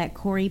 that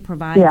Corey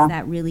provides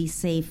that really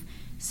safe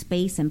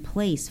space and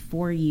place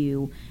for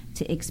you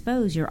to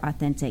expose your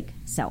authentic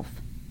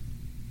self.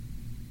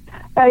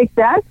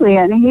 Exactly,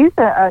 and he's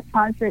a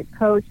tantric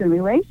coach and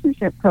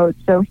relationship coach,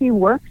 so he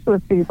works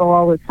with people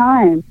all the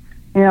time,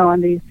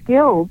 on these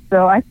skills.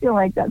 So I feel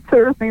like that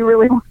serves me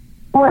really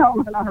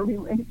well in our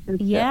relationship.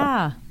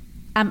 Yeah,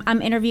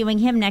 I'm interviewing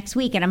him next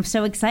week, and I'm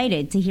so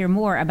excited to hear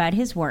more about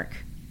his work.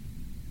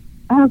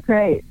 Oh,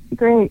 great.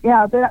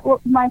 Yeah,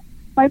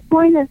 my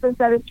point is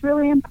that it's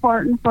really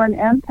important for an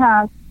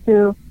empath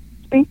to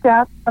speak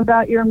up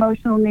about your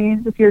emotional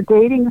needs. If you're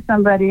dating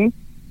somebody,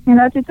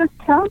 to just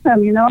tell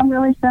them, I'm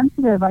really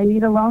sensitive. I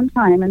need alone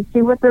time, and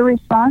see what their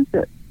response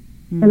is.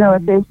 Mm-hmm.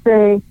 If they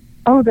say,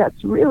 oh,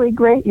 that's really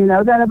great, you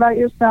know that about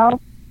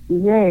yourself,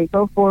 yay,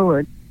 go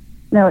forward.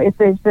 If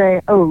they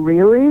say, oh,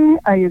 really?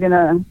 Are you going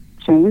to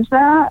change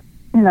that?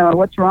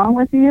 What's wrong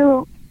with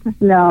you?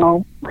 Just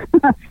no,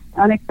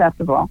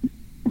 unacceptable.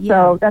 Yeah.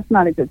 So that's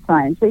not a good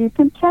sign. So you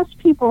can test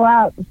people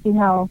out to see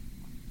how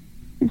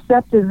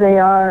receptive they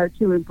are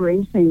to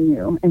embracing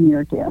you and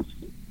your gifts.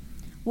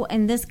 Well,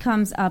 and this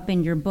comes up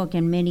in your book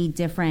in many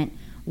different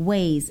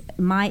ways.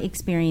 My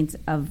experience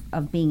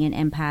of being an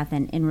empath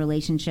and in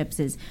relationships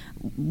is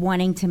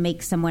wanting to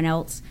make someone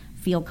else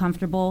feel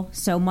comfortable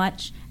so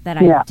much that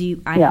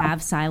I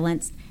have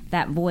silenced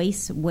that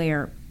voice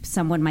where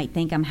someone might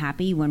think I'm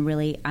happy when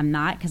really I'm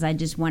not, because I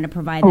just want to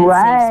provide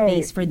that safe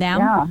space for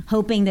them,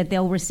 hoping that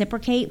they'll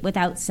reciprocate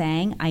without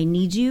saying, I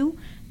need you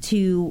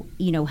to,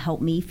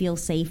 help me feel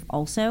safe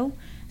also.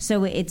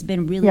 So it's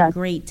been really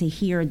great to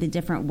hear the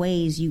different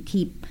ways you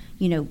keep,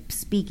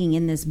 speaking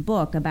in this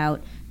book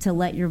about to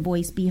let your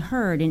voice be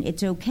heard, and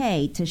it's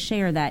okay to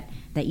share that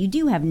you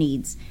do have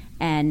needs.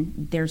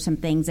 And there's some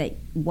things that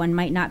one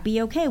might not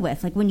be okay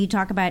with. Like when you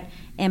talk about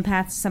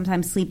empaths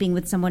sometimes sleeping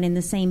with someone in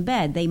the same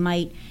bed, they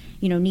might,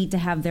 need to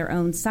have their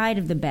own side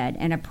of the bed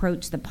and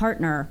approach the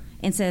partner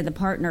instead of the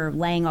partner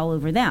laying all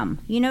over them,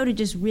 to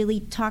just really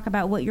talk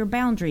about what your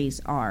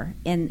boundaries are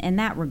in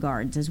that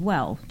regards as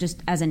well,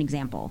 just as an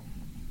example.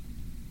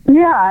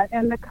 Yeah,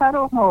 and the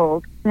cuddle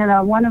hold.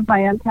 One of my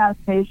empath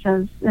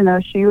patients,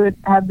 she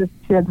had this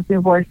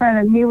new boyfriend,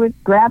 and he would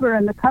grab her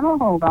in the cuddle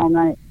hold all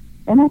night.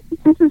 And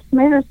this just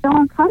made her so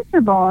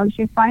uncomfortable, and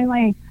she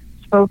finally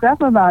spoke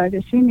up about it,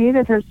 because she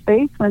needed her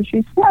space when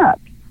she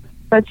slept.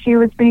 But she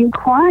was being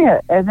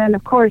quiet, and then,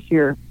 of course,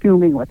 you're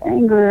fuming with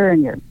anger,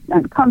 and you're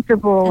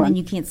uncomfortable. And then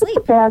you can't sleep.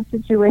 It's a bad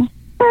situation.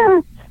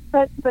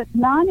 But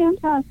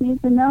non-empaths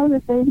need to know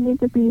that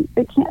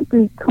they can't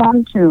be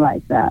clung to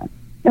like that.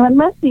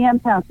 Unless the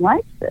empath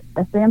likes it.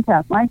 If the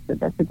empath likes it,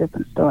 that's a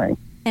different story.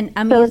 And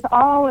so it's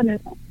all in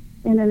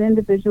an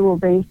individual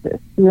basis.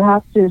 You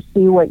have to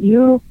see what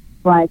you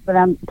like, but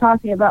I'm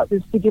talking about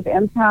this to give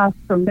empaths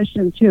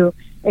permission to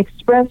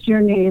express your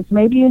needs.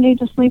 Maybe you need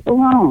to sleep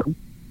alone.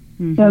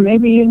 Mm-hmm. So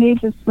maybe you need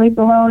to sleep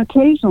alone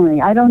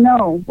occasionally. I don't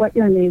know what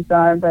your needs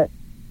are, but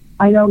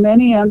I know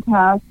many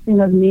empaths,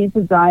 need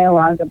to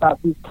dialogue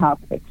about these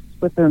topics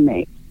with their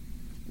mates.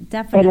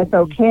 Definitely. And it's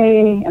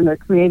okay, and they're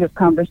creative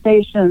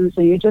conversations,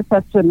 so you just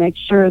have to make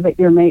sure that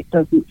your mate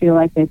doesn't feel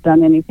like they've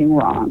done anything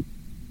wrong.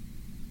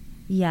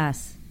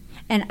 Yes.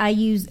 And I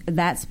use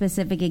that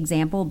specific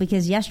example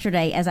because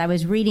yesterday, as I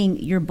was reading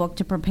your book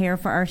to prepare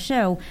for our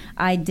show,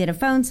 I did a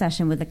phone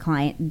session with a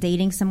client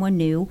dating someone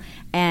new,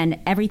 and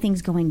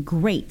everything's going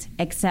great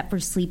except for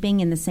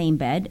sleeping in the same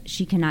bed.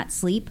 She cannot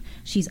sleep.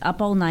 She's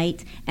up all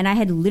night. And I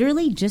had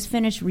literally just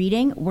finished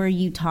reading where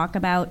you talk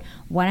about,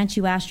 why don't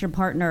you ask your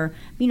partner,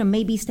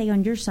 maybe stay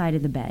on your side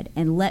of the bed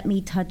and let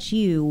me touch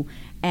you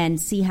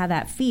and see how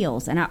that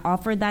feels. And I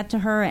offered that to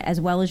her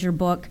as well as your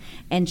book,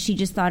 and she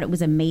just thought it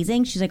was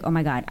amazing. She's like, oh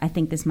my God, I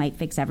think this might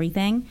fix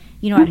everything.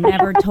 I've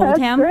never told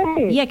him.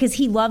 Great. Yeah, because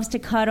he loves to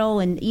cuddle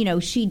and,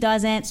 she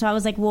doesn't. So I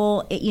was like,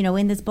 well,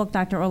 in this book,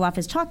 Dr. Orloff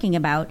is talking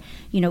about,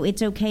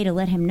 it's okay to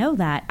let him know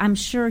that. I'm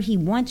sure he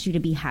wants you to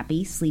be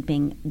happy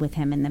sleeping with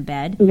him in the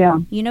bed. Yeah.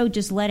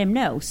 Just let him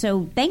know.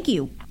 So thank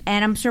you.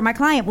 And I'm sure my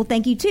client will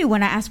thank you too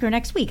when I ask her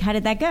next week. How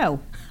did that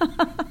go?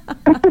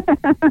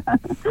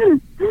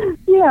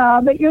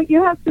 Yeah, but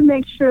you have to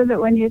make sure that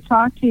when you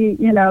talk to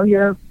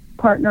your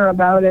partner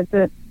about it,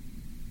 that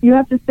you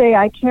have to say,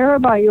 I care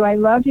about you, I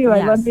love you,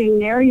 yes. I love being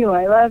near you,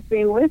 I love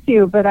being with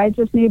you, but I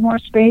just need more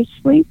space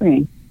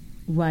sleeping.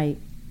 Right.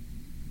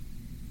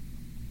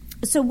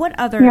 So what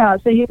other... Yeah,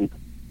 so you've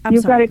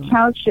got to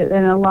couch it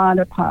in a lot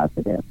of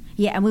positive.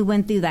 Yeah, and we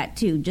went through that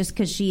too, just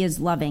because she is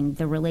loving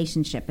the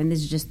relationship, and this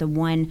is just the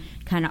one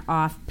kind of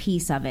off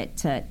piece of it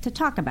to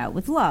talk about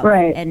with love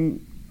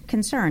and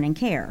concern and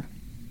care.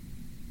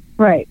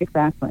 Right,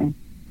 exactly.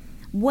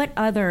 What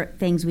other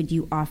things would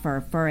you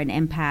offer for an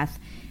empath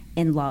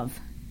in love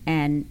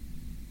and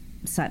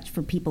such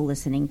for people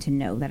listening to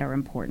know that are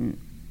important?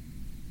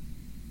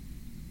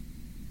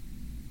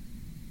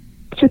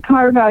 To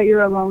carve out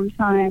your alone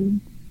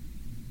time.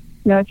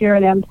 If you're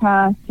an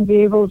empath, to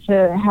be able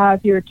to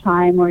have your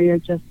time where you're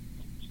just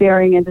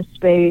staring into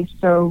space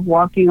or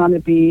walking on the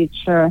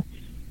beach or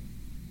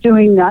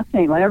doing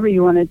nothing, whatever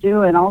you want to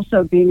do, and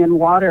also being in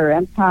water.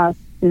 Empaths,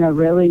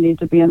 really need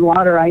to be in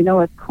water. I know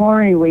with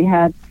Corey, we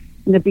had,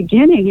 in the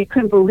beginning, you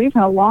couldn't believe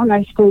how long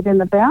I stayed in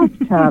the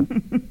bathtub.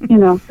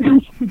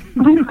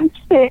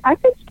 I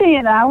could stay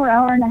an hour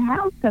and a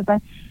half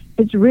because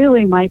it's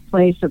really my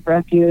place of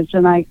refuge.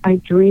 And I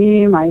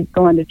dream, I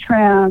go into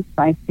trance,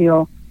 I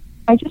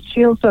just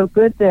feel so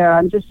good there.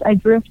 I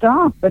drift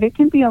off, but it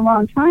can be a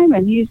long time.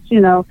 And he's,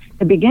 the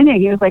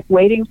beginning, he was like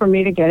waiting for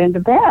me to get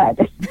into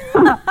bed.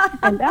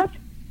 And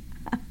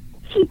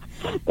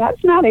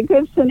That's not a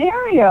good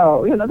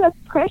scenario. That's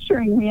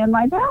pressuring me in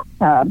my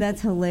bathtub.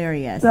 That's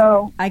hilarious.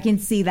 So I can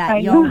see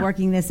that y'all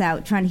working this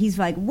out. He's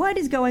like, what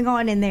is going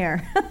on in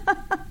there?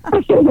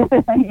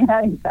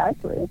 Yeah,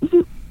 exactly.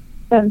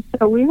 And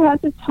so we've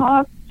had to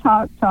talk,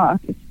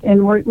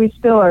 and we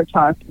still are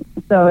talking.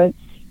 So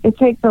it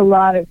takes a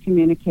lot of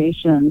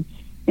communication.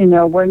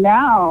 Where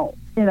now,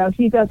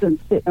 he doesn't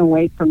sit and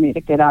wait for me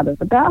to get out of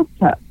the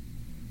bathtub.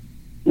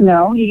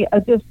 He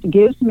just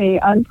gives me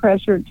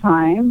unpressured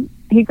time.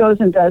 He goes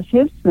and does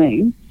his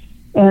thing,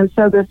 and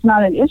so there's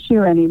not an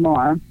issue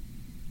anymore.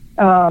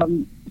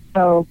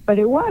 But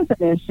it was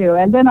an issue.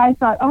 And then I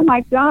thought, oh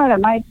my God,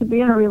 am I to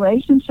be in a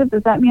relationship?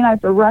 Does that mean I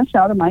have to rush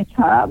out of my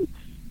tub?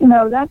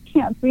 That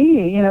can't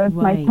be. If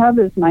my tub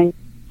is my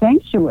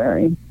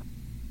sanctuary.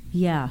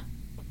 Yeah.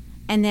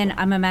 And then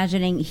I'm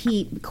imagining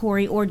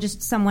Corey, or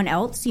just someone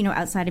else,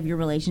 outside of your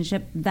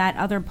relationship, that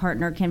other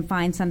partner can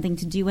find something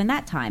to do in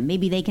that time.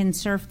 Maybe they can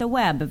surf the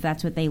web if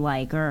that's what they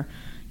like, or,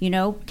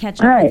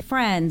 catch up with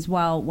friends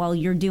while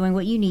you're doing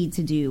what you need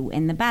to do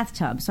in the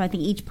bathtub. So I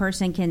think each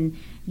person can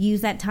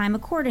use that time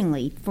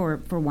accordingly for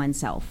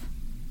oneself.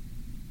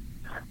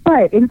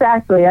 Right,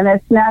 exactly. And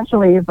it's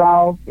naturally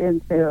evolved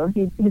into,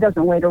 he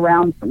doesn't wait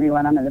around for me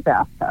when I'm in the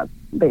bathtub,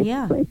 basically.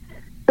 Yeah.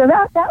 So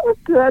that was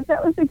good.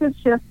 That was a good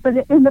shift.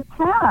 But in the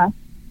past,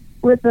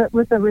 with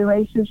the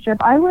relationship,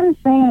 I wouldn't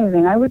say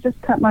anything. I would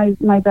just cut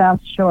my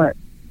bath short.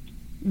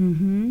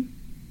 Mm-hmm.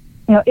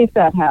 If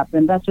that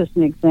happened, that's just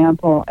an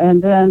example.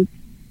 And then,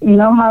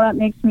 how that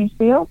makes me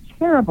feel?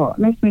 Terrible. It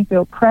makes me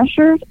feel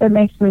pressured. It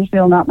makes me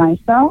feel not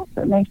myself.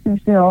 It makes me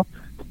feel,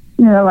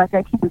 like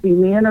I can't be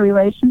me in a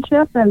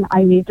relationship, and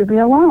I need to be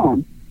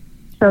alone.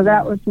 So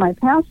that was my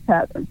past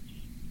pattern.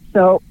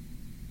 So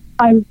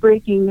I'm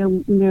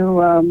breaking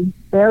new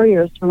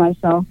barriers for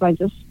myself by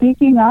just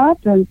speaking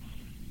up, and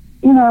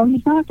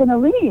he's not going to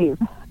leave.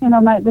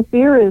 The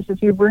fear is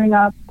if you bring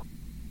up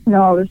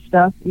all this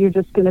stuff, you're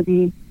just going to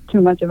be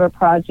too much of a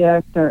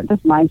project, or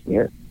that's my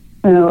fear,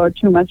 or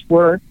too much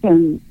work.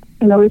 And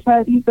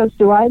he goes,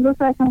 do I look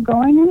like I'm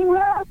going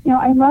anywhere?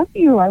 I love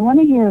you. I want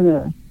to hear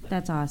this.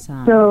 That's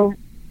awesome. So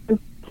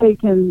it's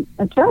taken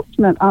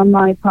adjustment on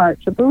my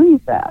part to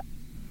believe that.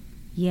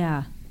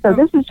 Yeah. So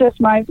this is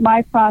just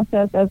my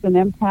process as an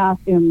empath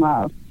in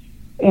love.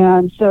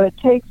 And so it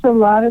takes a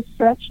lot of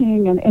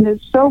stretching, and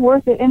it's so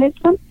worth it. And it's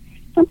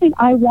something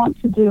I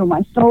want to do.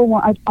 My soul,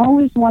 I've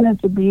always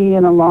wanted to be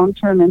in a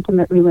long-term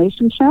intimate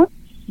relationship.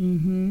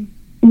 Mm-hmm.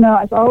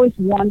 I've always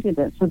wanted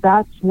it. So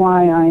that's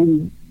why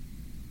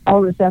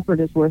all this effort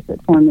is worth it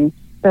for me.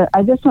 But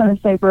I just want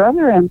to say for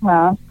other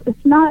empaths,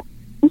 it's not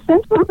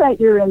essential that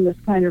you're in this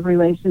kind of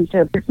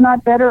relationship. It's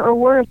not better or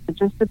worse. It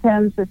just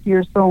depends if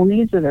your soul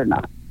needs it or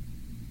not.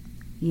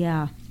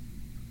 Yeah.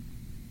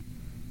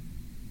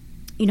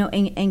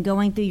 And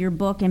going through your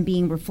book and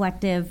being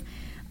reflective,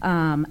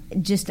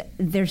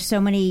 there's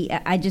so many,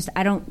 I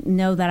don't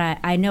know that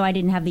I know I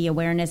didn't have the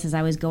awareness as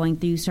I was going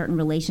through certain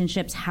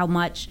relationships, how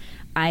much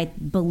I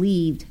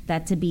believed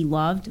that to be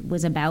loved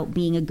was about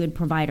being a good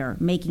provider,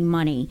 making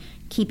money,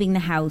 keeping the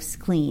house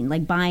clean,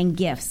 like buying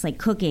gifts, like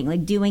cooking,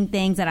 like doing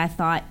things that I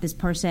thought this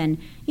person,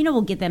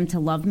 will get them to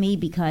love me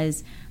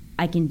because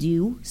I can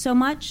do so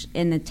much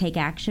in the take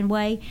action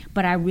way,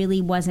 but I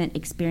really wasn't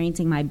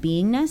experiencing my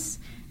beingness,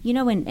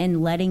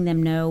 and letting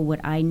them know what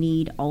I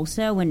need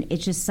also. And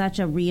it's just such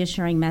a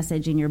reassuring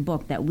message in your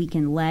book that we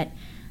can let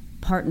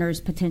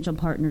potential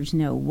partners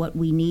know what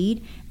we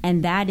need.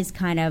 And that is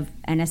kind of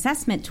an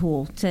assessment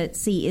tool to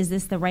see, is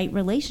this the right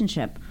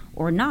relationship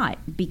or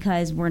not?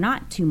 Because we're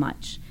not too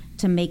much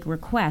to make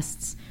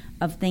requests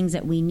of things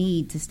that we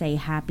need to stay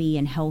happy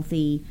and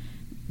healthy,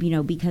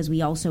 because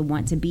we also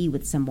want to be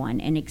with someone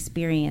and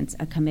experience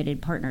a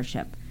committed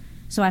partnership.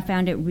 So I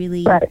found it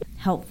really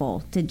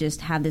helpful to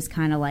just have this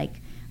kind of like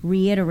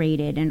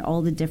reiterated in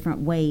all the different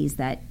ways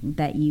that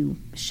you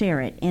share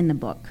it in the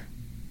book.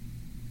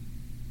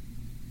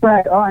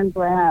 Right. Oh, I'm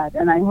glad.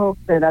 And I hope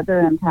that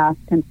other empaths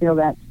can feel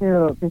that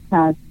too,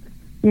 because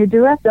you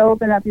do have to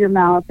open up your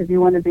mouth if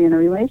you want to be in a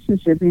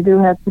relationship. You do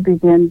have to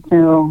begin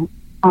to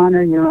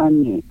honor your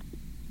own needs.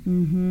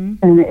 Mm-hmm.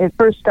 And it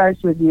first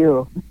starts with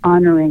you,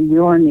 honoring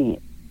your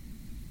needs,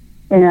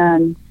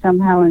 and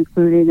somehow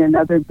including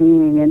another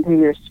being into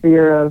your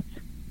sphere of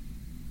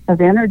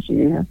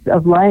energy,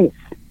 of life.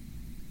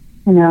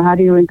 How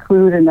do you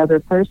include another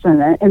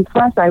person? And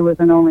plus, I was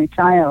an only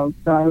child,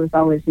 so I was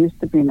always used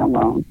to being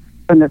alone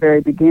from the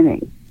very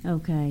beginning.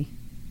 Okay.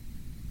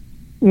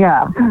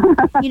 Yeah.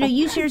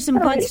 You share some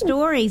good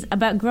stories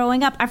about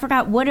growing up. I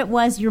forgot what it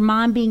was, your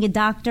mom being a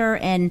doctor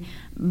and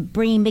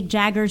bringing Mick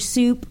Jagger's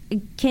soup.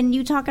 Can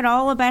you talk at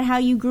all about how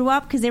you grew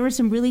up? Because there were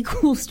some really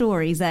cool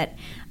stories that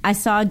I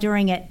saw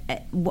during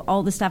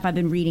all the stuff I've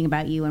been reading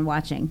about you and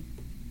watching.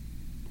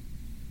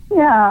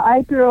 Yeah,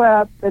 I grew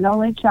up an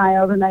only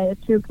child, and I had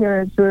two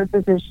parents who were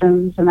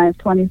physicians, and I have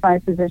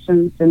 25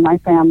 physicians in my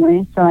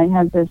family. So I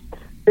had this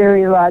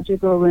very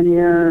logical,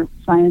 linear,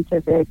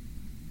 scientific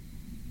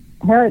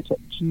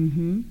heritage.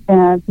 Mm-hmm.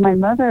 And my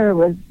mother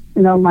was,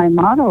 my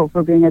model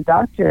for being a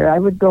doctor. I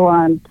would go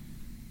on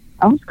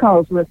house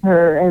calls with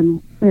her,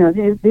 and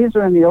these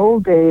were in the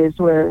old days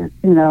where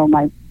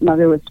my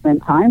mother would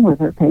spend time with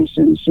her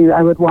patients.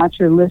 I would watch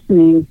her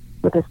listening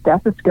with a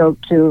stethoscope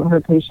to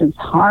her patient's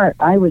heart.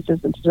 I would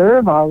just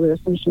observe all this,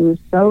 and she was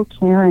so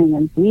caring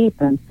and deep,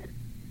 and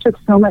took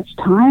so much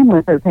time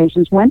with her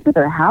patients. Went to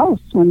their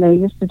house when they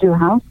used to do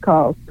house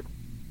calls,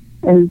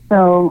 and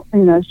so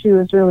she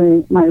was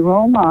really my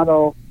role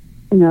model.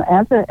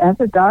 As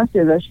a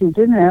doctor, though, she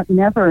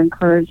never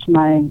encouraged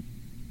my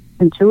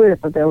intuitive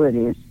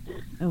abilities.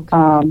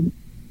 Okay.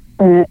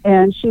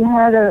 And she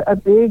had a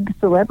big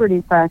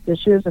celebrity practice.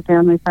 She was a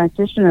family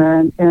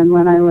practitioner, and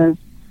when I was,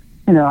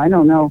 I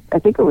don't know, I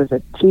think it was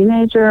a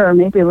teenager or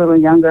maybe a little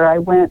younger, I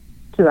went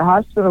to the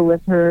hospital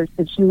with her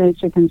because she made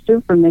chicken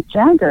soup for Mick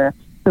Jagger,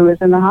 who was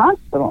in the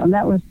hospital, and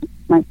that was,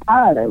 my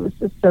God, I was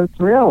just so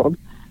thrilled.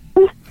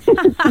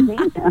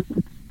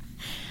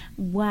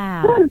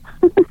 Wow.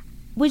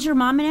 Was your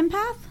mom an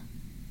empath?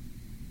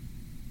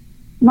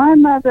 My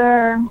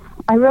mother,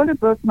 I wrote a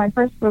book. My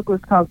first book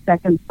was called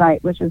Second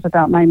Sight, which is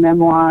about my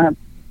memoir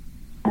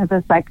as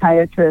a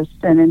psychiatrist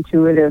and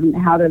intuitive, and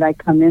how did I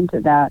come into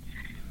that.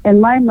 And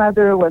my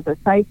mother was a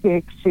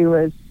psychic. She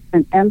was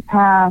an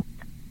empath,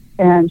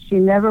 and she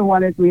never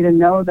wanted me to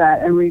know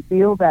that and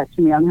reveal that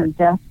to me on her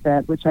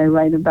deathbed, which I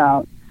write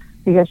about,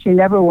 because she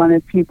never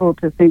wanted people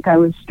to think I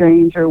was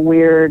strange or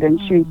weird, and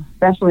she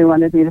especially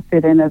wanted me to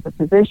fit in as a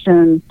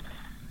physician.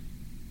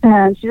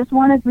 And she just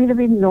wanted me to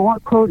be,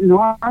 quote,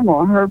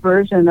 normal, her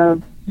version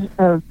of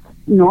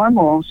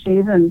normal.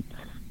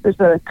 There's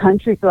a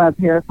country club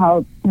here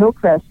called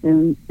Hillcrest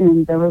in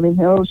Beverly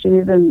Hills. She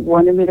even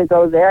wanted me to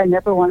go there. I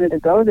never wanted to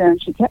go there.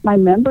 And she kept my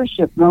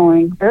membership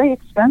going, very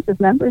expensive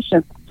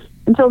membership,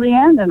 until the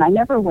end. And I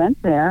never went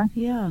there.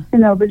 Yeah.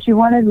 But she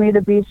wanted me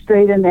to be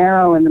straight and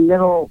narrow in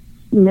the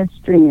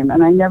midstream.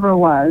 And I never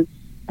was.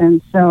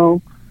 And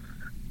so,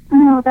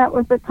 that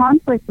was the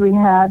conflict we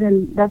had,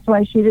 and that's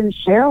why she didn't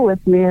share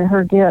with me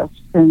her gifts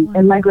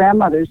and my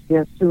grandmother's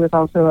gifts, who was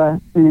also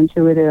an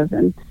intuitive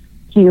and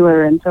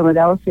healer in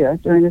Philadelphia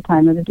during the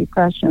time of the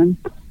Depression.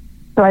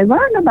 So I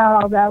learned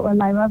about all that when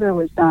my mother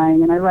was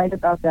dying, and I write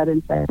about that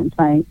in Second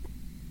Sight.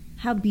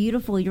 How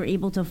beautiful you're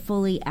able to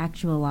fully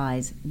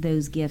actualize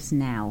those gifts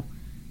now,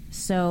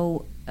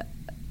 so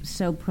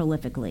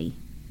prolifically.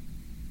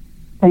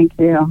 Thank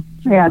you.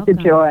 Yeah, it's a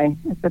joy.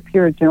 It's a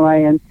pure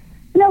joy, and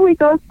we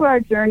go through our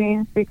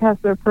journeys because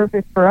they're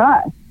perfect for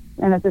us.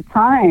 And at the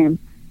time,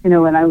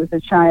 when I was a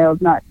child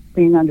not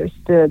being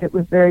understood, it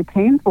was very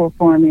painful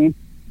for me.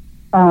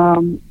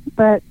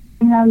 But,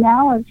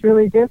 now it's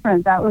really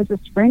different. That was a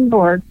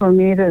springboard for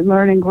me to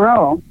learn and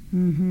grow.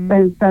 Mm-hmm.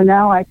 And so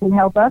now I can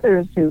help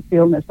others who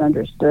feel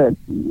misunderstood,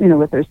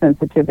 with their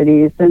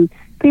sensitivities, and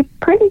be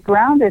pretty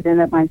grounded in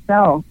it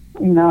myself.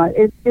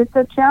 It's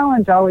a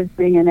challenge always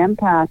being an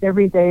empath.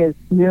 Every day is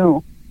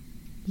new.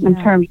 Yeah. In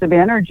terms of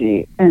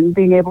energy, and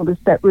being able to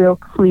set real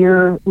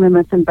clear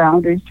limits and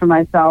boundaries for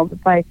myself.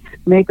 If I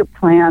make a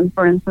plan,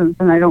 for instance,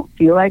 and I don't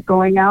feel like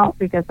going out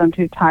because I'm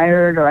too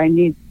tired or I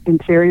need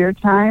interior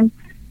time,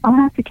 I'll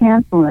have to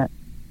cancel it.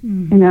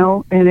 Mm-hmm.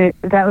 And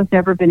that was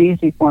never been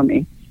easy for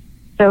me.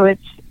 So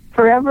it's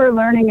forever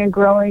learning and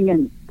growing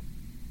and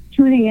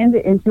tuning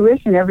into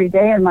intuition every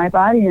day in my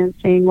body and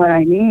seeing what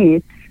I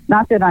need.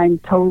 Not that I'm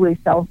totally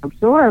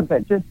self-absorbed,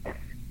 but just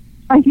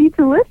I need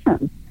to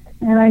listen.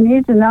 And I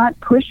need to not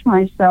push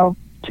myself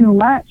too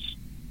much,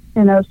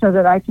 so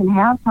that I can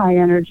have high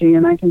energy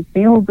and I can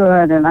feel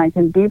good and I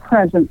can be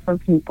present for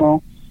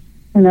people.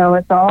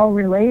 It's all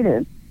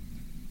related.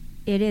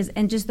 It is.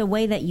 And just the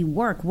way that you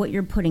work, what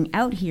you're putting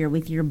out here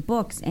with your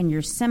books and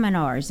your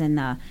seminars and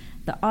the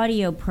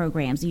audio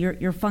programs,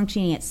 you're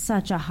functioning at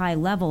such a high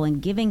level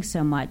and giving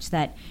so much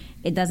that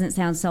it doesn't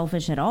sound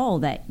selfish at all,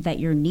 that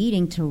you're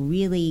needing to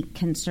really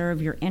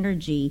conserve your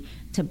energy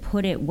to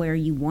put it where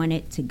you want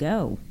it to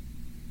go.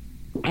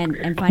 And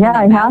finding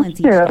that balance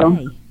each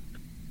day.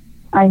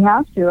 I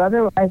have to.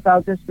 Otherwise,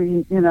 I'll just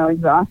be,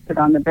 exhausted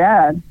on the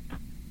bed.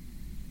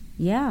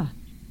 Yeah.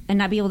 And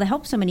not be able to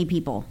help so many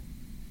people.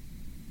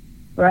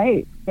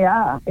 Right.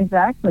 Yeah,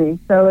 exactly.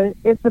 So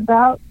it's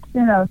about,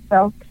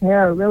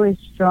 self-care, really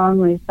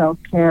strongly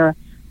self-care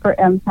for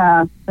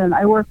empaths. And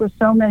I work with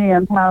so many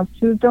empaths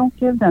who don't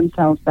give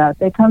themselves that.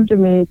 They come to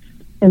me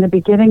in the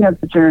beginning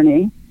of the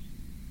journey,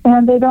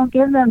 and they don't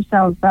give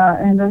themselves that,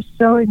 and they're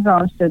so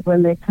exhausted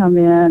when they come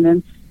in,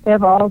 and they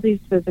have all these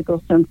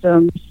physical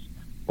symptoms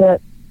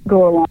that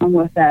go along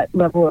with that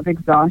level of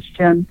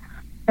exhaustion.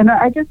 And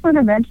I just want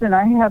to mention,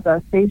 I have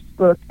a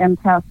Facebook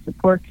empath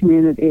support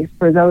community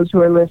for those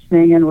who are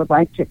listening and would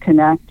like to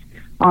connect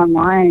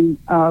online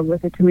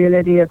with a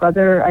community of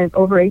I have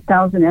over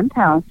 8,000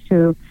 empaths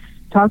who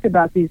talk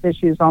about these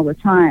issues all the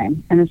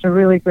time. And it's a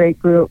really great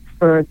group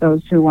for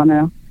those who want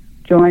to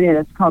join it.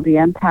 It's called the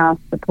Empath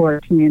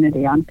Support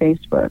Community on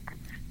Facebook.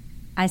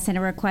 I sent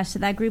a request to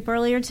that group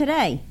earlier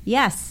today.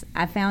 Yes,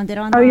 I found it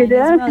online. Oh, you did?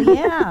 As well.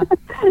 Yeah.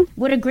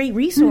 What a great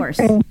resource.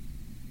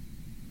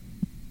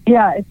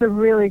 Yeah, it's a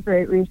really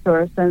great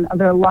resource. And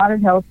there are a lot of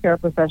healthcare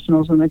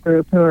professionals in the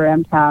group who are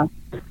empaths.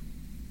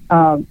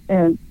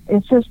 And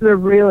it's just a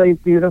really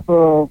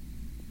beautiful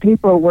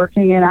people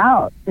working it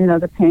out,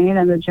 the pain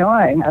and the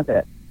joy of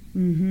it.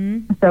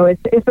 Mm-hmm. So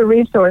it's a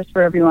resource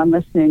for everyone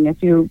listening.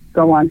 If you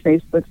go on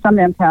Facebook, some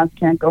empaths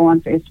can't go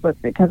on Facebook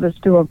because it's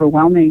too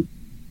overwhelming.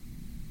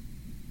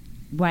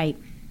 Right.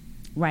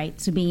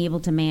 So being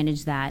able to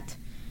manage that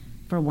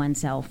for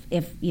oneself,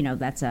 if,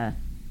 that's a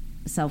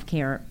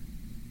self-care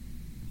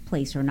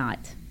place or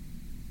not.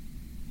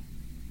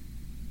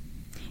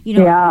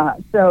 Yeah,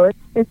 so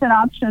it's an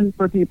option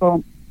for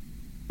people,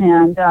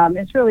 and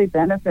it's really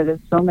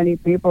benefited so many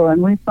people.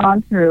 And we've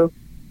gone through,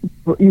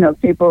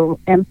 people,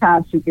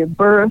 empaths who give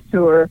birth,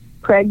 who are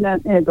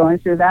pregnant, going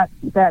through that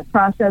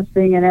process,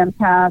 being an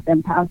empath,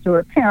 empaths who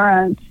are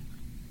parents,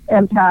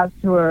 empaths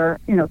who are,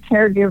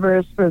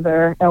 caregivers for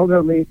their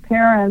elderly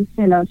parents,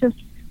 just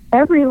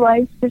every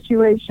life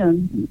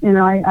situation.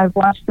 I've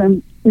watched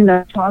them,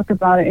 talk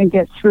about it and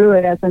get through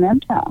it as an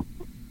empath.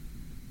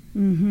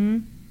 Mm-hmm.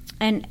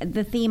 And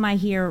the theme I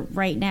hear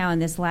right now in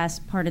this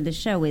last part of the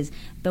show is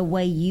the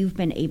way you've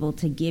been able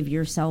to give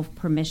yourself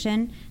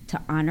permission to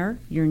honor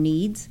your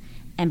needs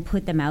and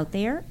put them out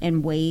there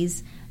in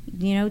ways,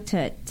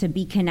 to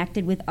be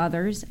connected with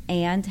others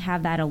and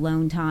have that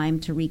alone time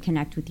to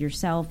reconnect with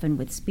yourself and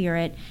with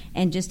spirit.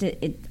 And just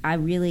I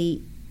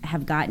really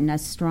have gotten a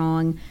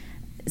strong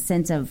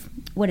sense of,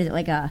 what is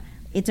it,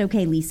 it's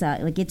okay, Lisa,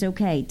 it's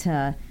okay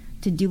to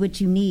do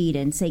what you need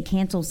and say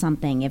cancel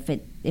something if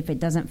it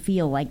doesn't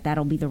feel like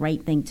that'll be the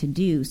right thing to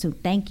do. So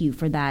thank you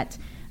for that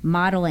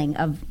modeling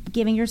of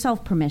giving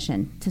yourself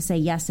permission to say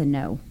yes and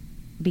no,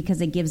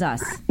 because it gives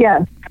us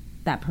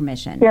that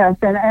permission. Yes,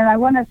 and I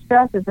want to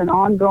stress it's an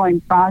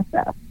ongoing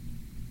process.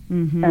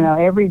 Mm-hmm.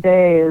 Every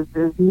day is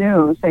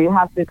new, so you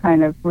have to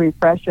kind of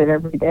refresh it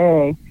every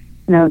day,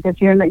 because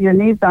your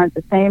needs aren't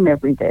the same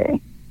every day.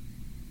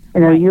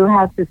 Right. You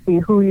have to see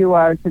who you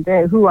are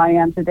today, who I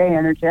am today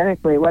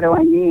energetically. What do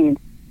I need?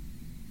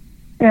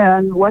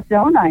 And what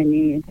don't I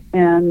need?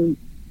 And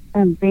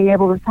being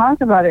able to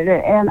talk about it.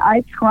 And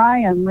I try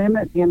and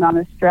limit the amount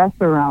of stress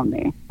around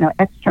me,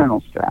 external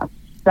stress.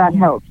 That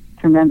helps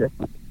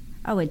tremendously.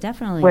 Oh, it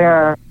definitely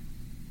where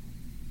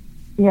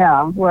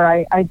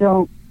I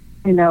don't,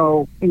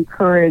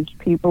 encourage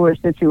people or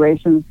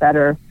situations that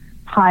are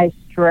high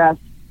stress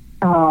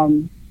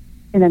in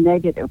a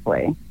negative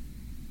way.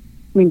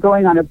 I mean,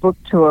 going on a book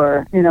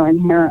tour,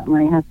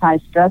 inherently has high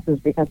stresses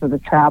because of the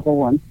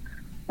travel, and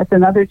that's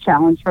another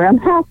challenge for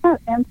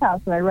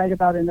empaths that I write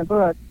about in the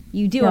book.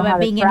 You do, about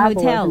being in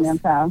hotels.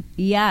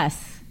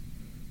 Yes.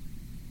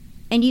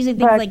 And using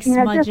things like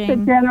smudging. Just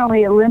to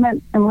generally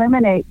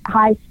eliminate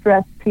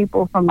high-stress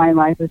people from my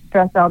life who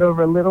stress out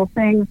over little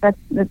things, that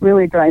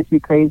really drives me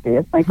crazy.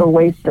 It's like a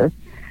waste of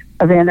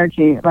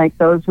energy, like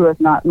those who have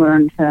not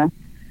learned to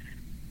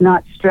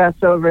not stress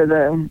over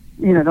don't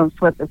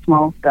sweat the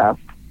small stuff.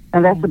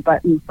 And that's a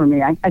button for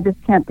me. I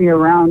just can't be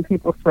around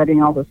people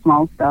sweating all the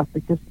small stuff.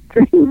 It just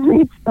drains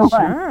me so much.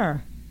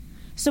 Sure.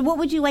 So what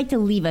would you like to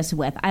leave us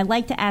with? I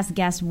like to ask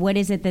guests, what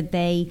is it that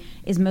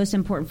is most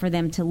important for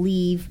them to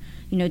leave,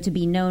 to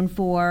be known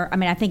for? I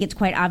mean, I think it's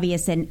quite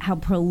obvious in how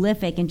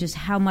prolific and just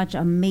how much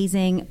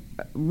amazing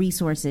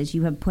resources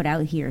you have put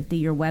out here through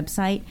your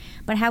website.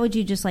 But how would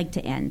you just like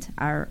to end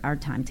our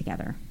time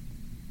together?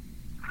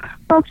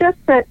 Well, just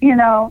that,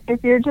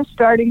 if you're just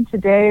starting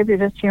today, if you're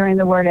just hearing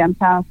the word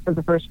empath for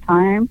the first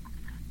time,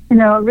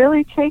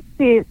 really take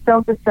the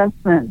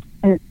self-assessment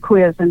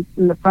quiz in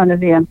the front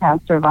of the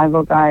Empath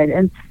Survival Guide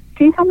and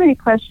see how many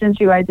questions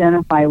you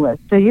identify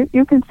with. So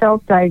you can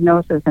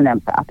self-diagnose as an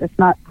empath. It's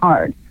not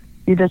hard.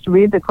 You just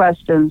read the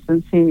questions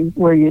and see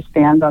where you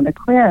stand on the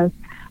quiz.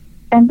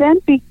 And then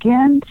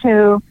begin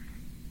to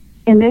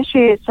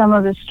initiate some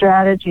of the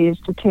strategies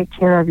to take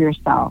care of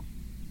yourself.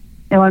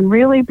 And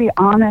really be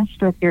honest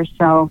with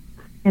yourself.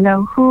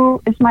 Who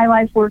is my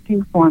life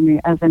working for me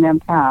as an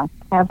empath?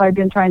 Have I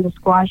been trying to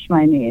squash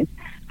my needs?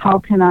 How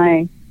can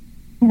I,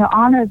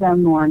 honor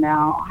them more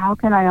now? How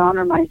can I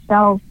honor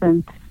myself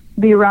and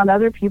be around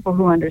other people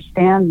who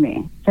understand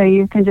me? So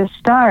you can just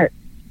start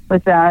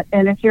with that.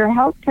 And if you're a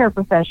healthcare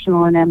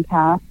professional and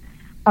empath,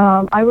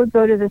 I would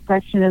go to the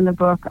section in the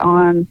book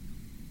on,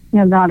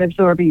 not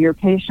absorbing your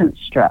patient's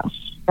stress.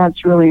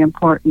 That's really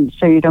important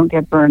so you don't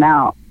get burnt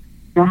out.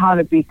 How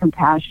to be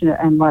compassionate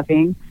and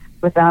loving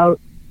without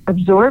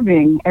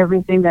absorbing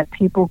everything that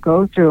people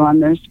go through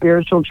on their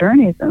spiritual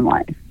journeys in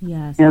life.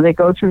 Yes. They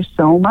go through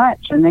so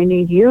much, and they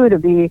need you to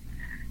be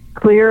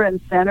clear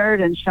and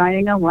centered and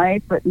shining a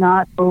light, but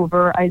not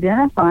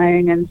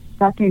over-identifying and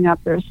sucking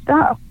up their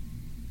stuff.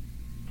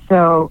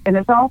 So, and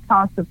it's all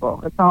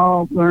possible. It's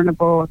all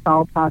learnable. It's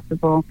all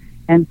possible.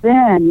 And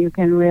then you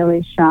can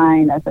really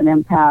shine as an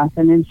empath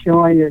and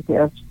enjoy your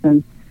gifts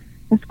and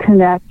just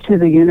connect to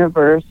the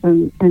universe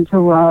and to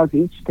love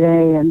each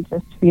day and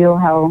just feel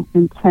how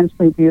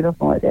intensely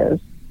beautiful it is.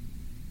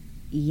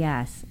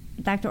 Yes.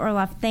 Dr.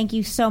 Orloff, thank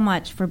you so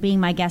much for being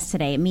my guest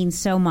today. It means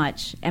so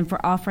much, and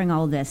for offering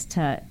all this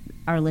to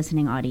our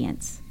listening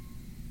audience.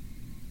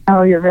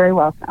 Oh, you're very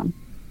welcome.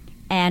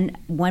 And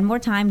one more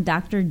time,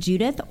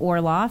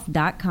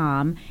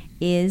 DrJudithOrloff.com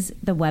is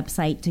the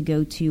website to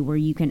go to where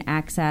you can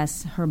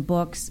access her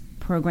books,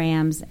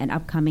 programs and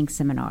upcoming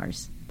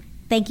seminars.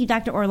 Thank you,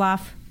 Dr.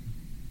 Orloff.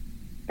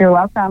 You're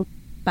welcome.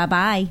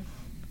 Bye-bye.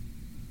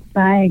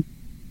 Bye.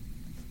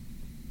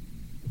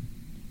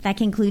 That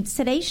concludes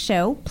today's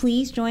show.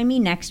 Please join me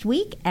next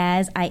week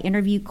as I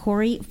interview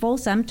Corey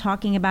Folsom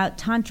talking about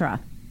Tantra.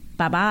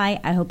 Bye-bye.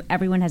 I hope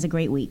everyone has a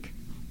great week.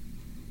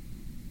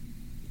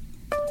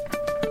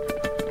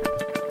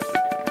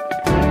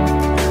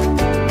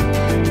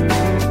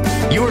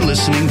 You're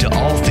listening to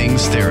All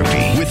Things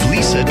Therapy with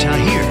Lisa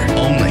Tahir.